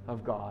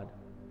of God.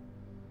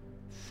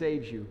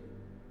 Saves you,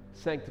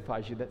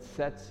 sanctifies you, that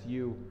sets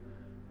you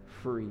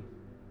free.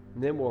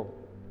 And then we'll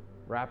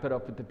wrap it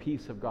up with the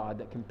peace of God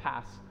that can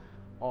pass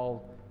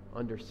all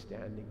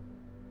understanding.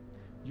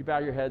 Would you bow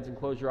your heads and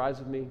close your eyes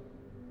with me?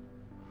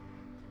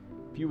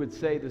 If you would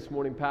say this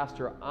morning,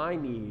 Pastor,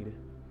 I'm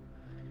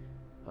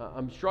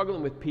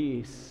struggling with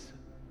peace,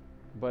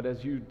 but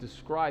as you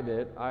describe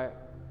it, I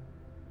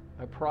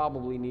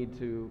probably need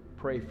to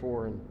pray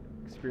for and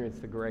experience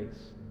the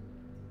grace.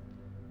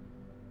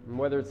 And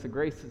whether it's the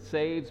grace that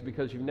saves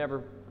because you've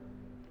never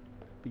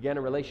began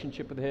a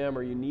relationship with Him,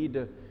 or you need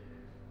to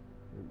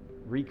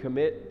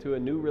recommit to a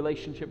new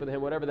relationship with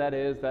Him, whatever that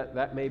is,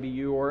 that may be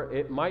you, or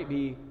it might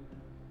be,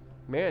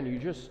 man,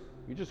 you're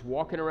just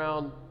walking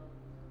around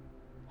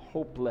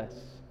hopeless,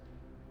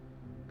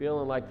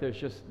 feeling like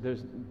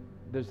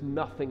there's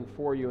nothing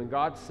for you, and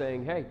God's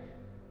saying, hey,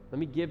 let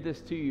me give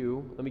this to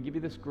you, let me give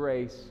you this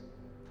grace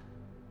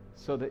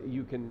so that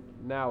you can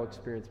now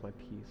experience my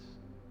peace.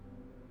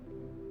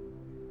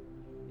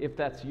 If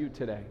that's you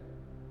today,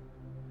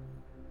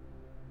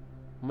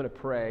 I'm going to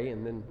pray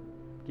and then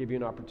give you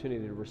an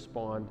opportunity to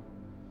respond.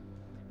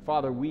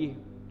 Father, we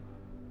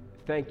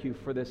thank you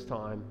for this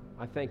time.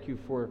 I thank you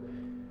for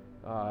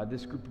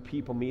this group of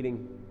people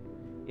meeting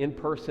in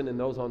person and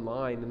those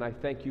online, and I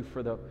thank you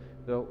for the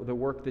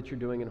work that you're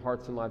doing in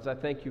hearts and lives. I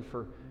thank you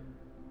for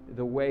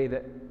the way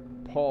that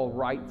Paul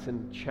writes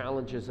and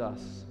challenges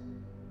us.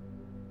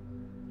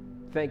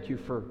 Thank you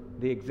for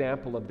the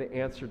example of the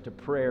answer to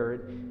prayer,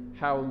 and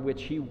how in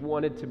which he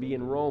wanted to be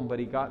in Rome, but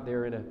he got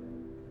there in a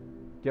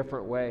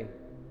different way.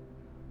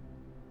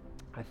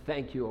 I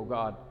thank you, oh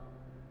God,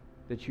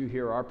 that you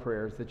hear our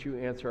prayers, that you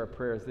answer our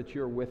prayers, that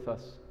you're with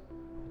us,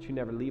 that you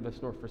never leave us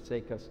nor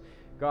forsake us.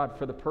 God,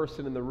 for the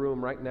person in the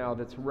room right now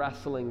that's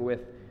wrestling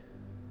with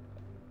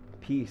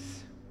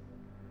peace,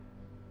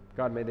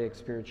 God, may they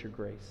experience your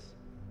grace.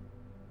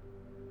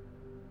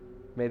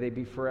 May they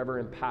be forever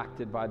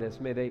impacted by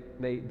this. May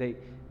they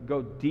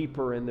go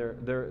deeper in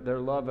their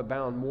love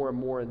abound more and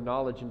more in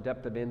knowledge and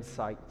depth of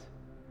insight.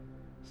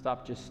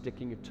 Stop just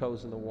sticking your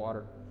toes in the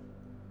water.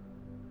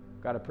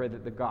 God, I pray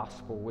that the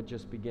gospel would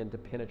just begin to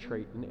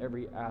penetrate in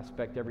every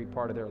aspect, every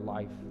part of their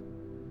life.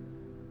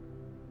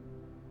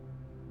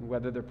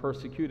 Whether they're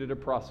persecuted or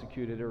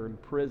prosecuted or in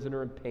prison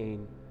or in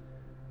pain,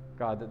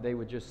 God, that they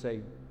would just say,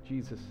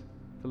 Jesus,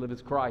 to live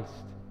is Christ,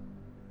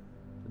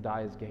 to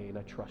die is gain.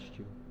 I trust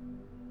you.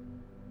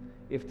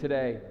 If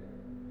today,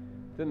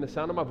 within the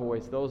sound of my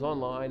voice, those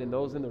online and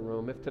those in the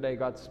room, if today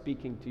God's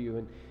speaking to you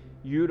and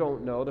you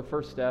don't know, the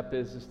first step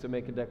is to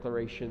make a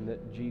declaration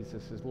that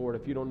Jesus is Lord.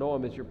 If you don't know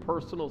Him as your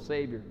personal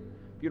Savior,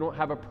 if you don't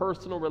have a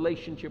personal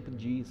relationship with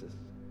Jesus,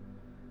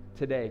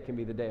 today can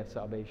be the day of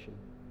salvation.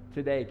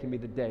 Today can be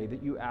the day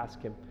that you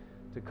ask Him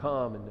to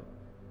come and to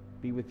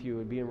be with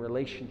you and be in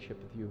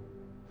relationship with you,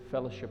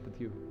 fellowship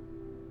with you,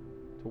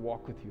 to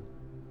walk with you.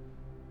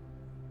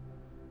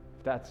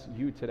 If that's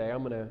you today,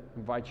 I'm going to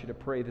invite you to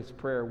pray this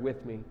prayer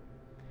with me.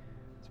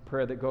 It's a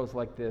prayer that goes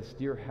like this.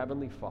 Dear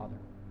Heavenly Father,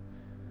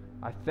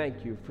 I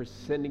thank you for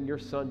sending your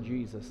Son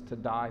Jesus to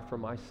die for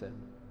my sin.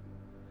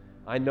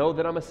 I know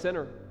that I'm a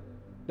sinner,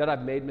 that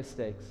I've made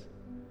mistakes.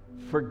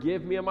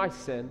 Forgive me of my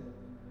sin.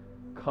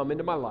 Come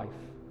into my life.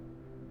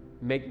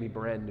 Make me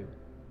brand new.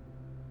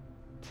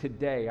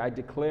 Today, I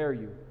declare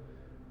you,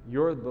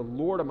 you're the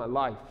Lord of my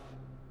life,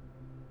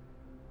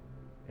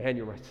 and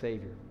you're my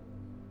Savior.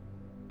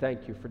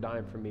 Thank you for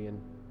dying for me,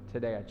 and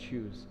today I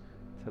choose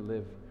to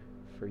live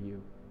for you.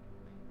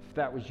 If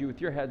that was you, with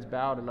your heads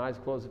bowed and eyes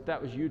closed, if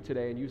that was you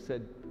today and you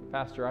said,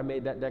 Pastor, I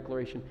made that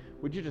declaration,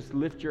 would you just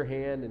lift your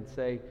hand and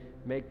say,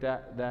 make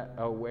that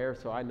aware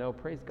so I know?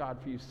 Praise God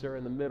for you, sir,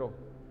 in the middle.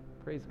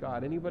 Praise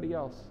God. Anybody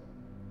else?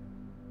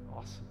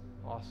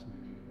 Awesome.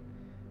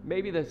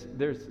 Maybe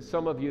there's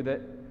some of you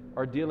that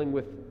are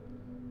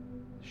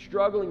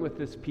struggling with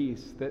this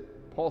peace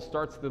that Paul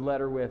starts the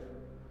letter with.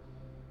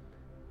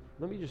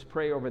 Let me just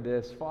pray over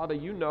this. Father,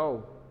 you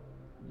know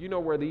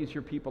where these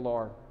your people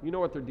are. You know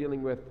what they're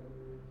dealing with.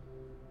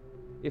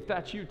 If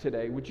that's you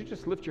today, would you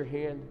just lift your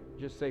hand?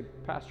 Just say,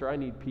 Pastor, I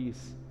need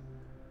peace.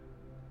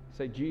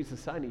 Say,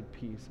 Jesus, I need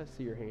peace. I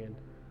see your hand.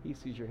 He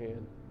sees your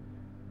hand.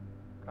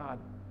 God,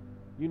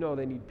 you know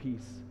they need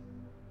peace.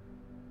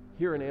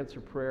 Hear and answer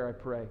prayer, I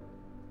pray.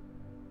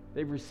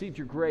 They've received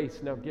your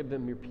grace. Now give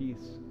them your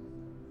peace.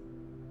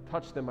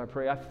 Touch them, I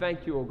pray. I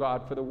thank you, oh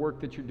God, for the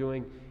work that you're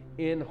doing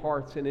in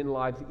hearts and in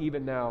lives,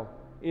 even now,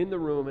 in the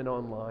room and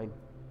online.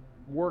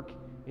 Work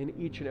in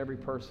each and every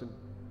person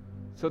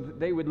so that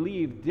they would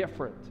leave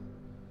different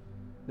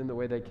than the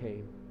way they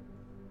came.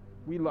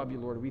 We love you,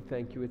 Lord. We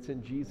thank you. It's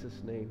in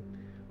Jesus' name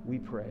we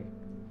pray.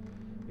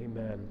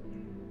 Amen.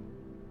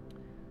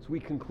 As we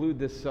conclude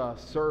this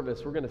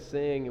service, we're going to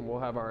sing and we'll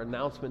have our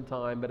announcement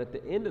time. But at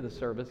the end of the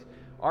service,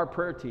 our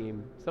prayer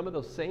team, some of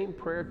those same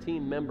prayer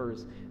team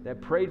members that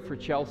prayed for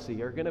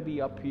Chelsea, are going to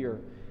be up here.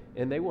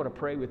 And they want to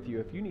pray with you.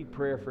 If you need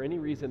prayer for any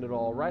reason at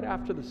all, right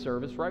after the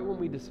service, right when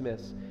we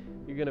dismiss,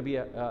 you're going to be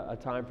a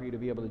time for you to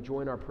be able to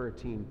join our prayer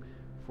team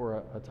for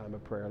for a time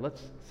of prayer.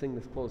 Let's sing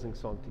this closing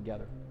song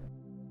together.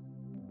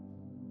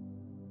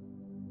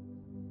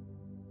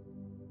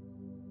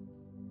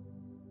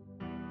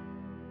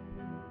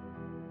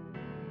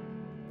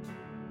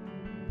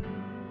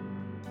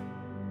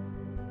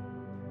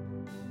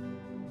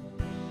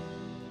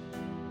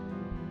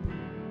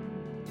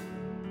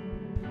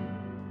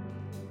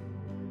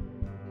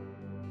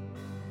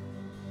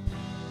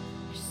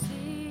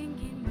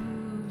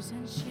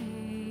 And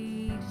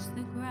shakes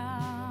the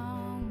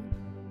ground.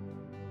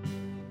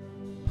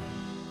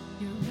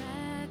 Your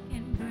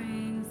wrecking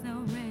brings the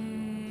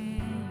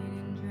rain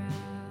and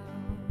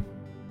drought.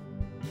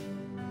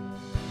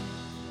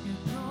 Your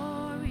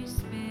glory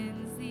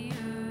spins the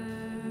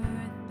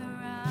earth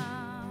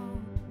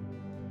around,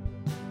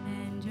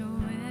 and your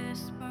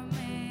whisper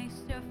makes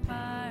the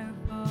fire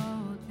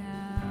fall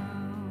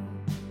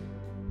down.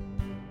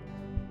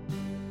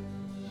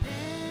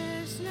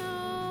 There's no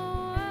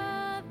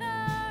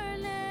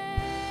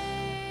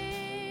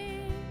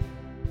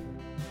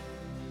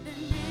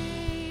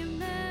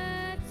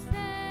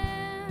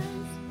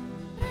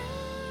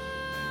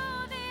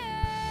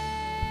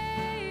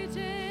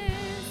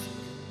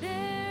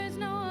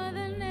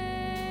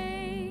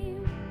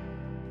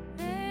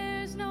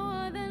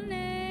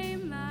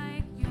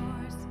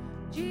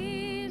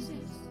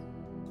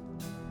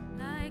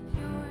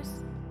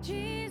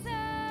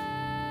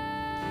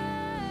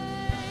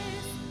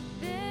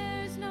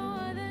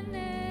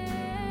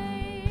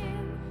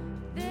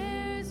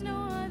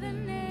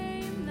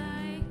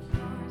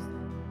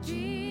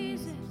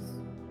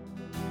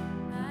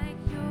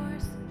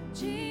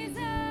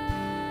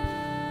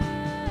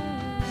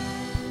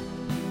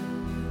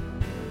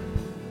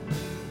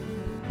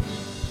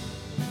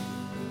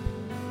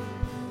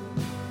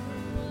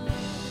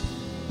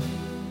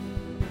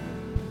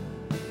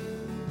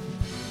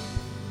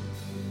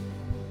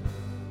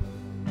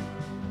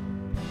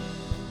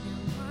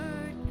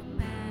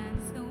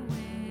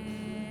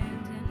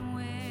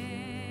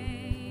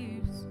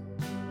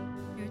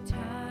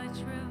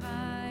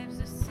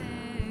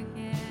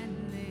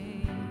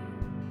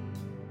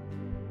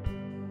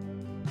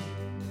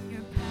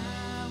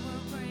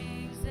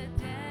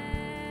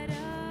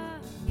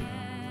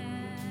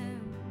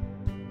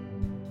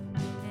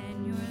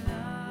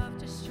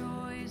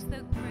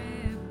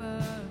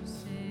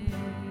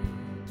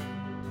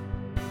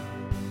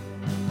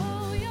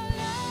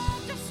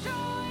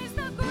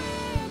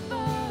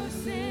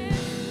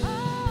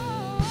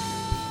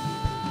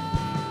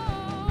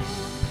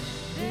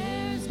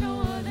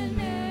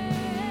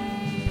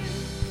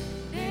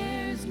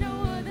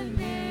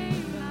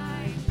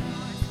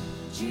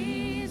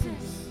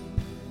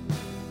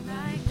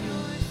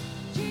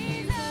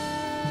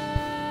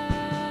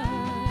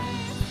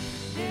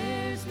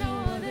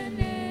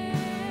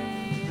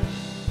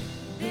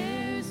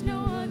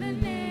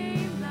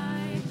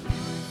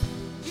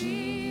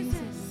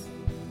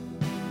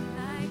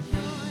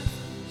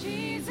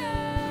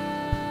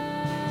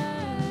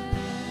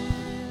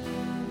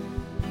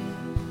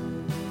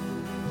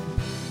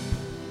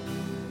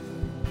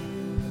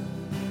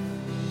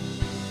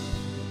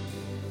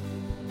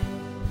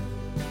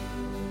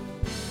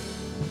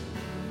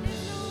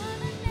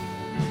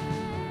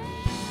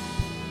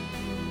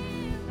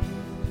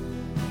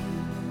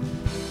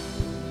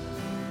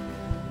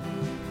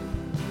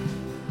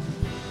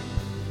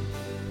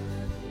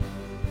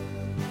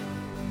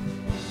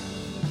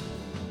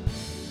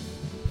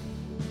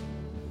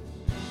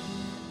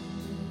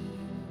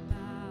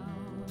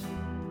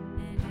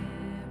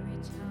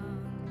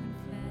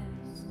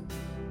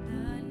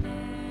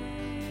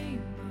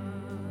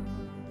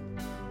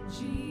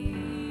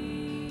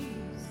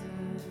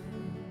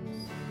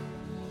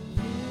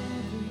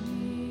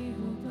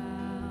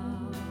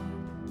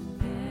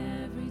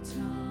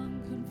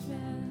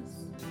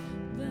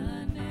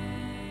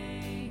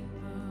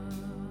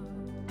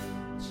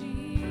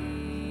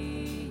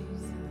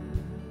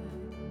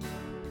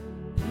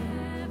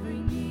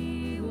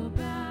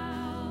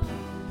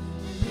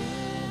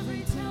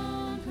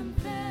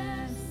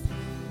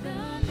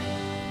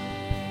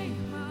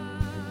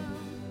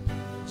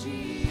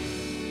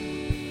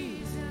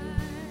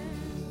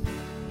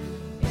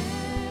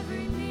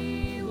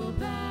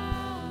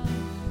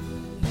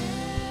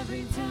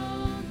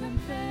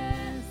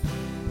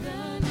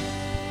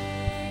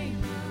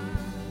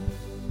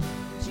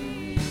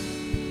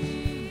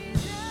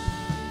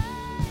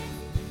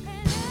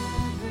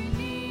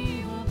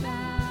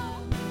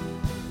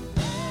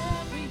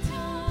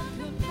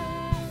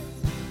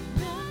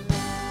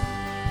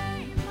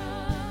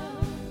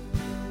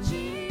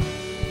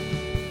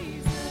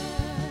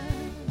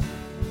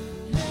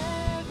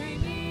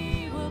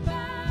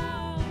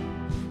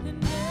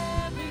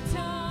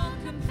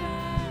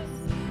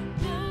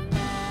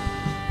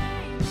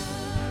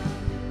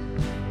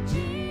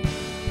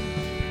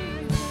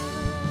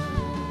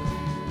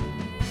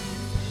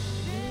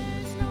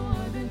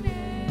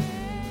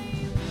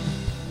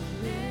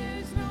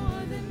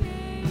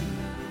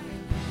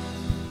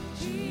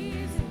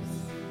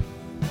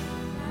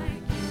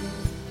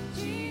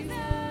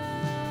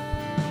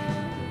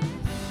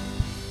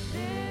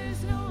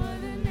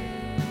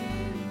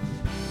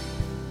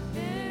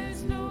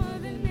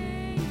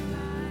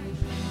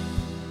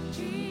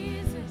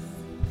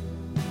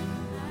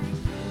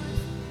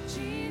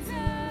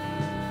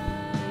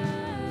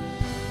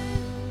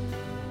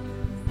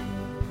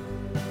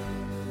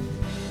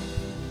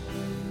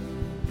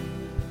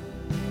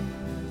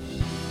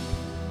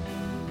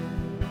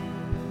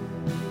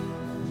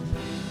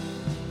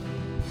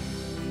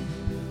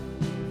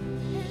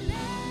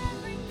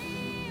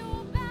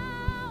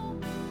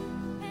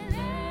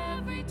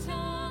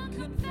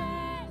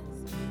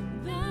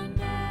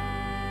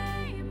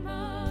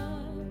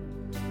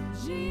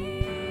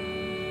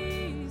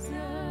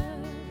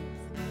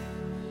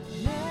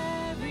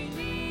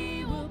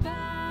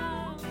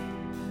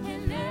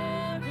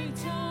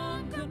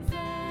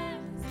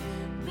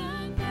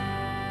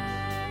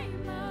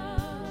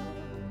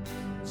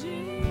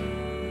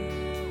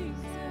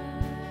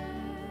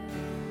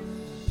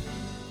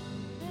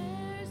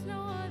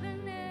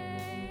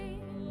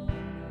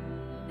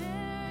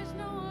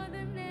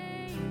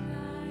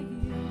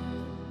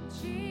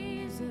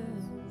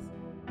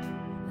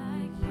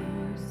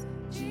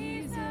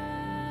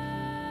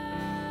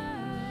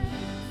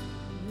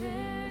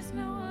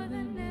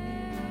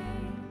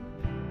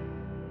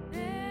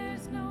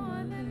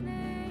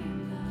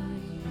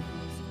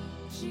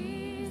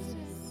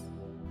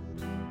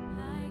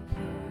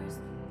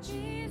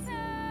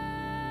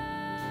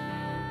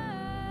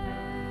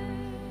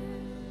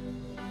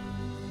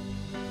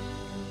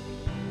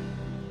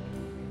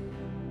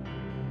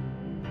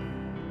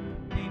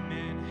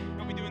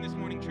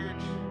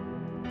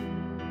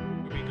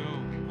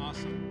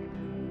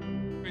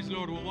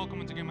Lord. Well, welcome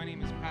once again. My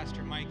name is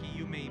Pastor Mikey.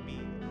 You may be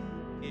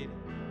kid.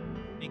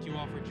 Thank you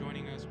all for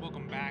joining us.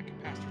 Welcome back,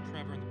 Pastor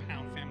Trevor and the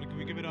Pound family. Can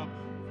we give it up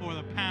for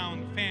the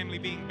Pound family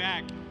being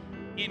back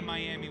in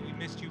Miami? We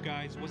missed you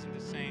guys. Wasn't the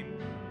same.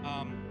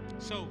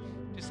 So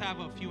just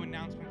have a few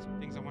announcements and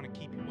things I want to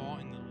keep you all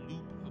in the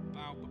loop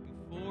about. But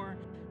before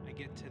I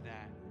get to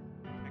that,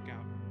 check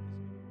out this video.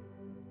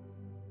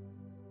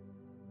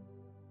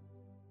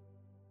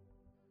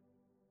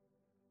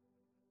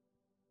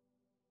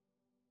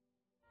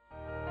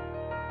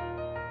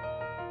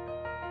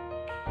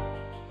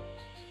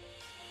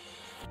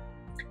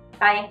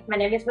 Hi, my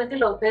name is Wendy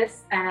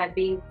Lopez, and I've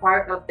been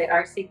part of the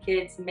RC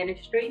Kids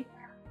ministry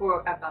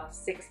for about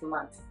 6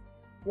 months.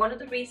 One of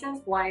the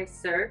reasons why I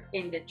serve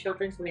in the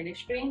children's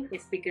ministry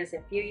is because a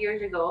few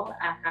years ago,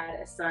 I had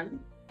a son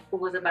who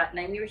was about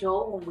 9 years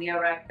old when we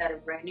arrived at a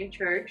brand new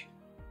church,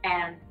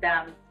 and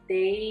I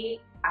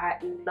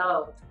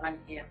loved on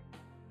him.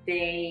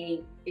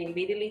 They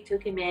immediately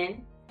took him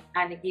in,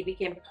 and he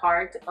became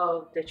part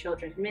of the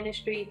children's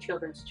ministry,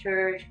 children's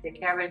church, the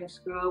Karen's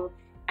group,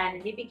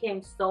 and he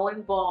became so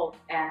involved,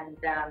 and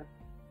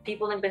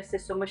people invested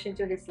so much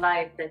into his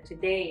life that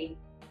today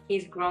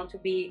he's grown to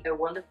be a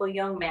wonderful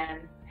young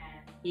man,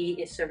 and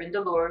he is serving the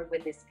Lord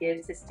with his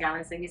gifts, his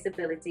talents, and his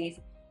abilities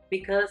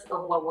because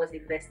of what was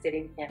invested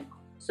in him.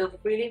 So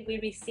freely we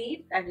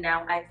receive, and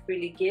now I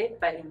freely give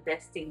by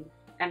investing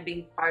and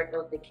being part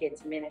of the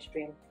kids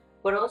ministry.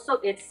 But also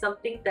it's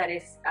something that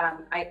is,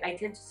 I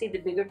tend to see the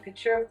bigger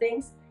picture of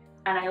things,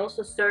 and I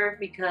also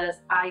serve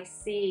because I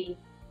see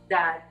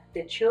that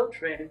the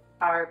children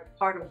are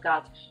part of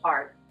God's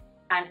heart,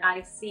 and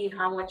I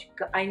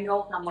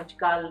know how much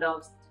God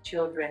loves the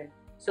children.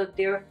 So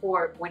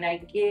therefore, when I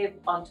give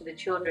unto the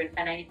children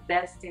and I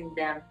invest in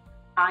them,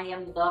 I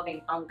am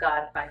loving on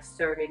God by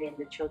serving in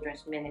the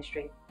children's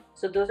ministry.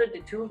 So those are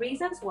the two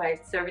reasons why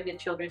serving the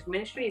children's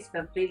ministry has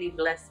completely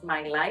blessed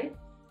my life,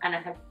 and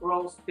I have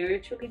grown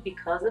spiritually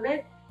because of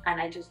it,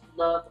 and I just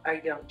love our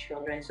young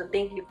children. So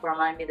thank you for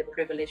allowing me the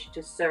privilege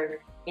to serve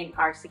in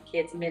RC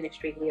Kids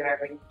ministry here at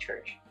Renew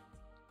Church.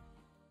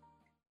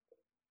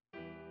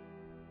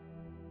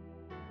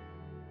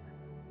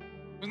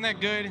 Wasn't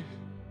that good?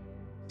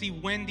 See,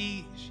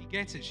 Wendy, she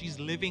gets it. She's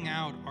living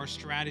out our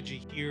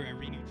strategy here at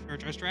Renew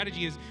Church. Our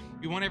strategy is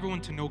we want everyone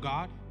to know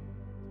God,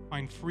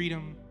 find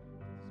freedom,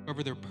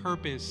 discover their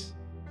purpose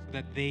so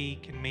that they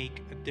can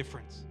make a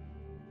difference.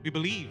 We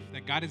believe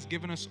that God has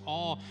given us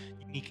all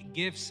unique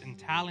gifts and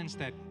talents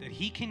that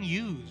He can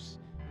use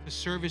to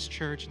serve His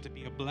church and to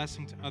be a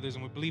blessing to others.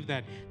 And we believe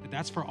that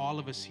that's for all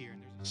of us here.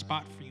 And there's a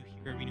spot for you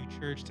here at Renew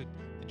Church to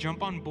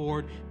jump on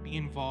board, be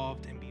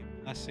involved, and be a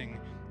blessing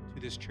to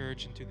this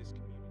church and to this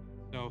community.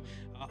 So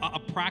a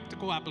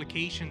practical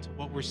application to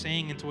what we're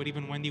saying and to what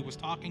even Wendy was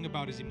talking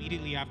about is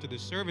immediately after the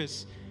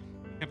service,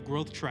 we have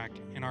Growth Track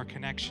in our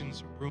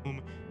Connections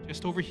room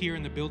just over here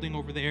in the building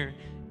over there.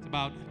 It's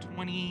about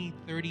 20,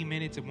 30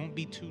 minutes. It won't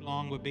be too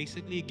long, but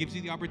basically it gives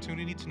you the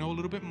opportunity to know a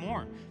little bit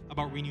more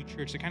about Renew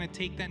Church, to kind of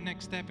take that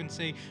next step and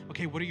say,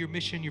 okay, what are your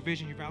mission, your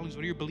vision, your values,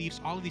 what are your beliefs,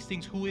 all of these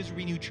things, who is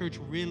Renew Church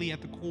really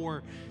at the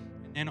core?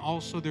 And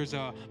also there's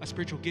a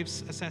spiritual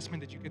gifts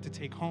assessment that you get to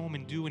take home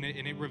and do, and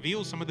it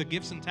reveals some of the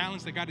gifts and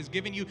talents that God has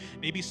given you.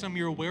 Maybe some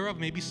you're aware of,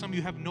 maybe some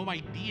you have no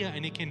idea,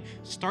 and it can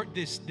start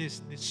this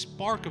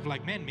spark of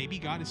like, man, maybe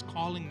God is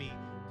calling me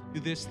to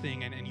do this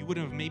thing, and you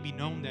wouldn't have maybe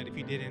known that if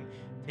you didn't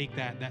take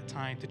that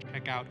time to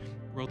check out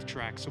Growth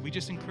Track. So we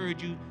just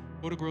encourage you,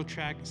 go to Growth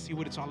Track, see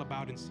what it's all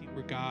about, and see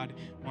where God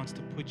wants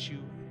to put you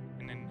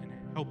and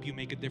help you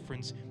make a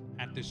difference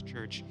at this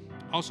church.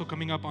 Also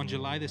coming up on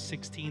July the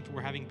 16th,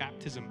 we're having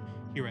baptism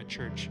here at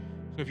church.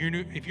 So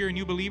if you're a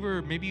new believer,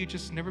 or maybe you've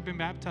just never been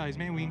baptized,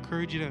 man, we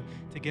encourage you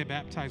to get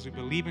baptized. We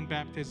believe in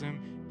baptism.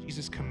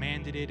 Jesus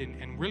commanded it,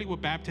 and really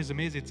what baptism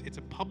is, it's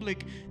a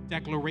public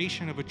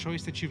declaration of a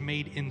choice that you've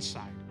made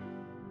inside.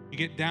 You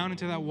get down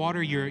into that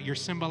water, you're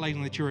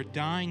symbolizing that you're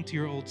dying to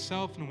your old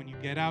self, and when you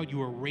get out,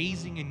 you are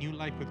raising a new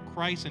life with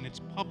Christ, and it's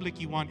public.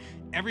 You want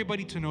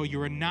everybody to know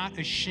you are not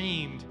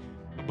ashamed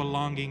of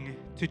belonging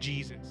to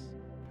Jesus.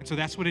 And so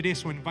that's what it is.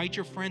 So invite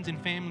your friends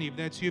and family, if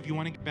that's you, if you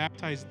want to get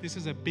baptized. This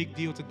is a big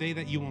deal today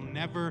that you will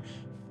never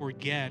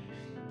forget.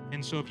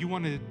 And so if you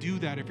want to do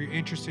that, if you're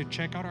interested,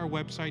 check out our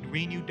website,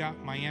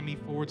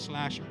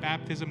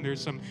 renew.miami/baptism.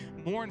 There's some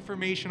more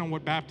information on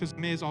what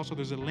baptism is. Also,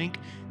 there's a link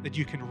that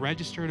you can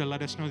register to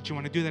let us know that you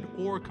want to do that,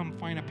 or come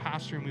find a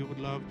pastor, and we would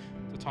love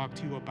to talk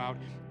to you about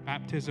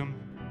baptism.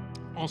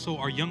 Also,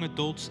 our young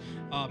adults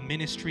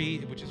ministry,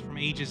 which is from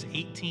ages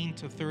 18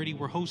 to 30,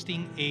 we're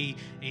hosting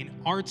an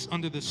Arts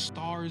Under the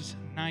Stars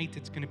night.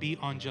 It's going to be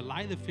on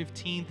July the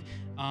 15th.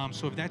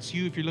 So if that's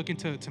you, if you're looking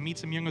to meet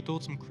some young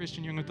adults, some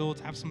Christian young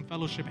adults, have some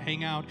fellowship,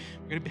 hang out,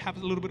 we're going to have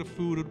a little bit of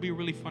food. It'll be a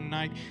really fun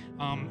night.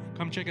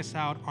 Come check us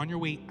out. On your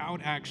way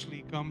out,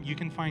 actually, you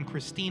can find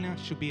Christina.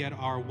 She'll be at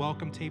our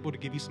welcome table to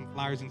give you some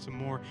flyers and some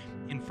more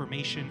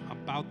information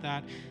about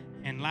that.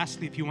 And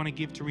lastly, if you want to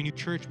give to Renew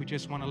Church, we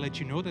just want to let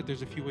you know that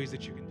there's a few ways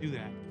that you can do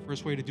that. The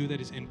first way to do that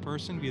is in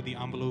person via the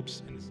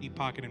envelopes in the seat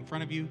pocket in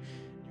front of you. You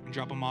and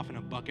drop them off in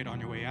a bucket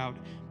on your way out.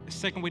 The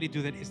second way to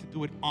do that is to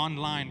do it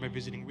online by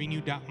visiting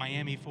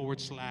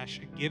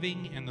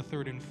renew.miami/giving. And the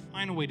third and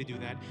final way to do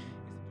that is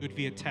to do it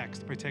via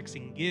text by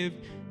texting GIVE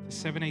to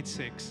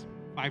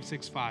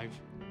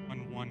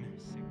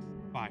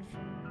 786-565-1165.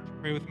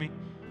 Pray with me.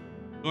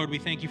 Lord, we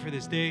thank you for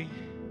this day.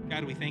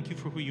 God, we thank you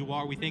for who you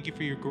are. We thank you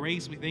for your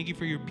grace. We thank you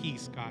for your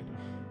peace, God.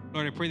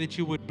 Lord, I pray that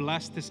you would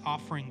bless this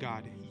offering,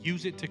 God.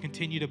 Use it to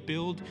continue to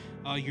build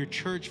your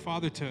church,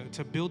 Father,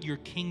 to build your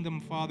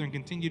kingdom, Father, and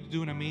continue to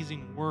do an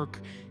amazing work,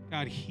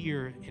 God,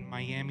 here in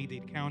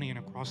Miami-Dade County and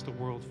across the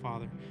world,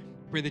 Father.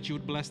 Pray that you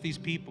would bless these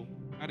people,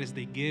 God, as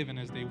they give and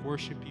as they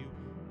worship you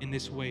in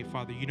this way,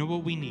 Father. You know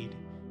what we need.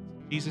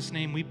 In Jesus'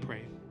 name we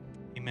pray.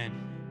 Amen.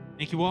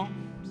 Thank you all.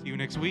 See you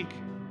next week.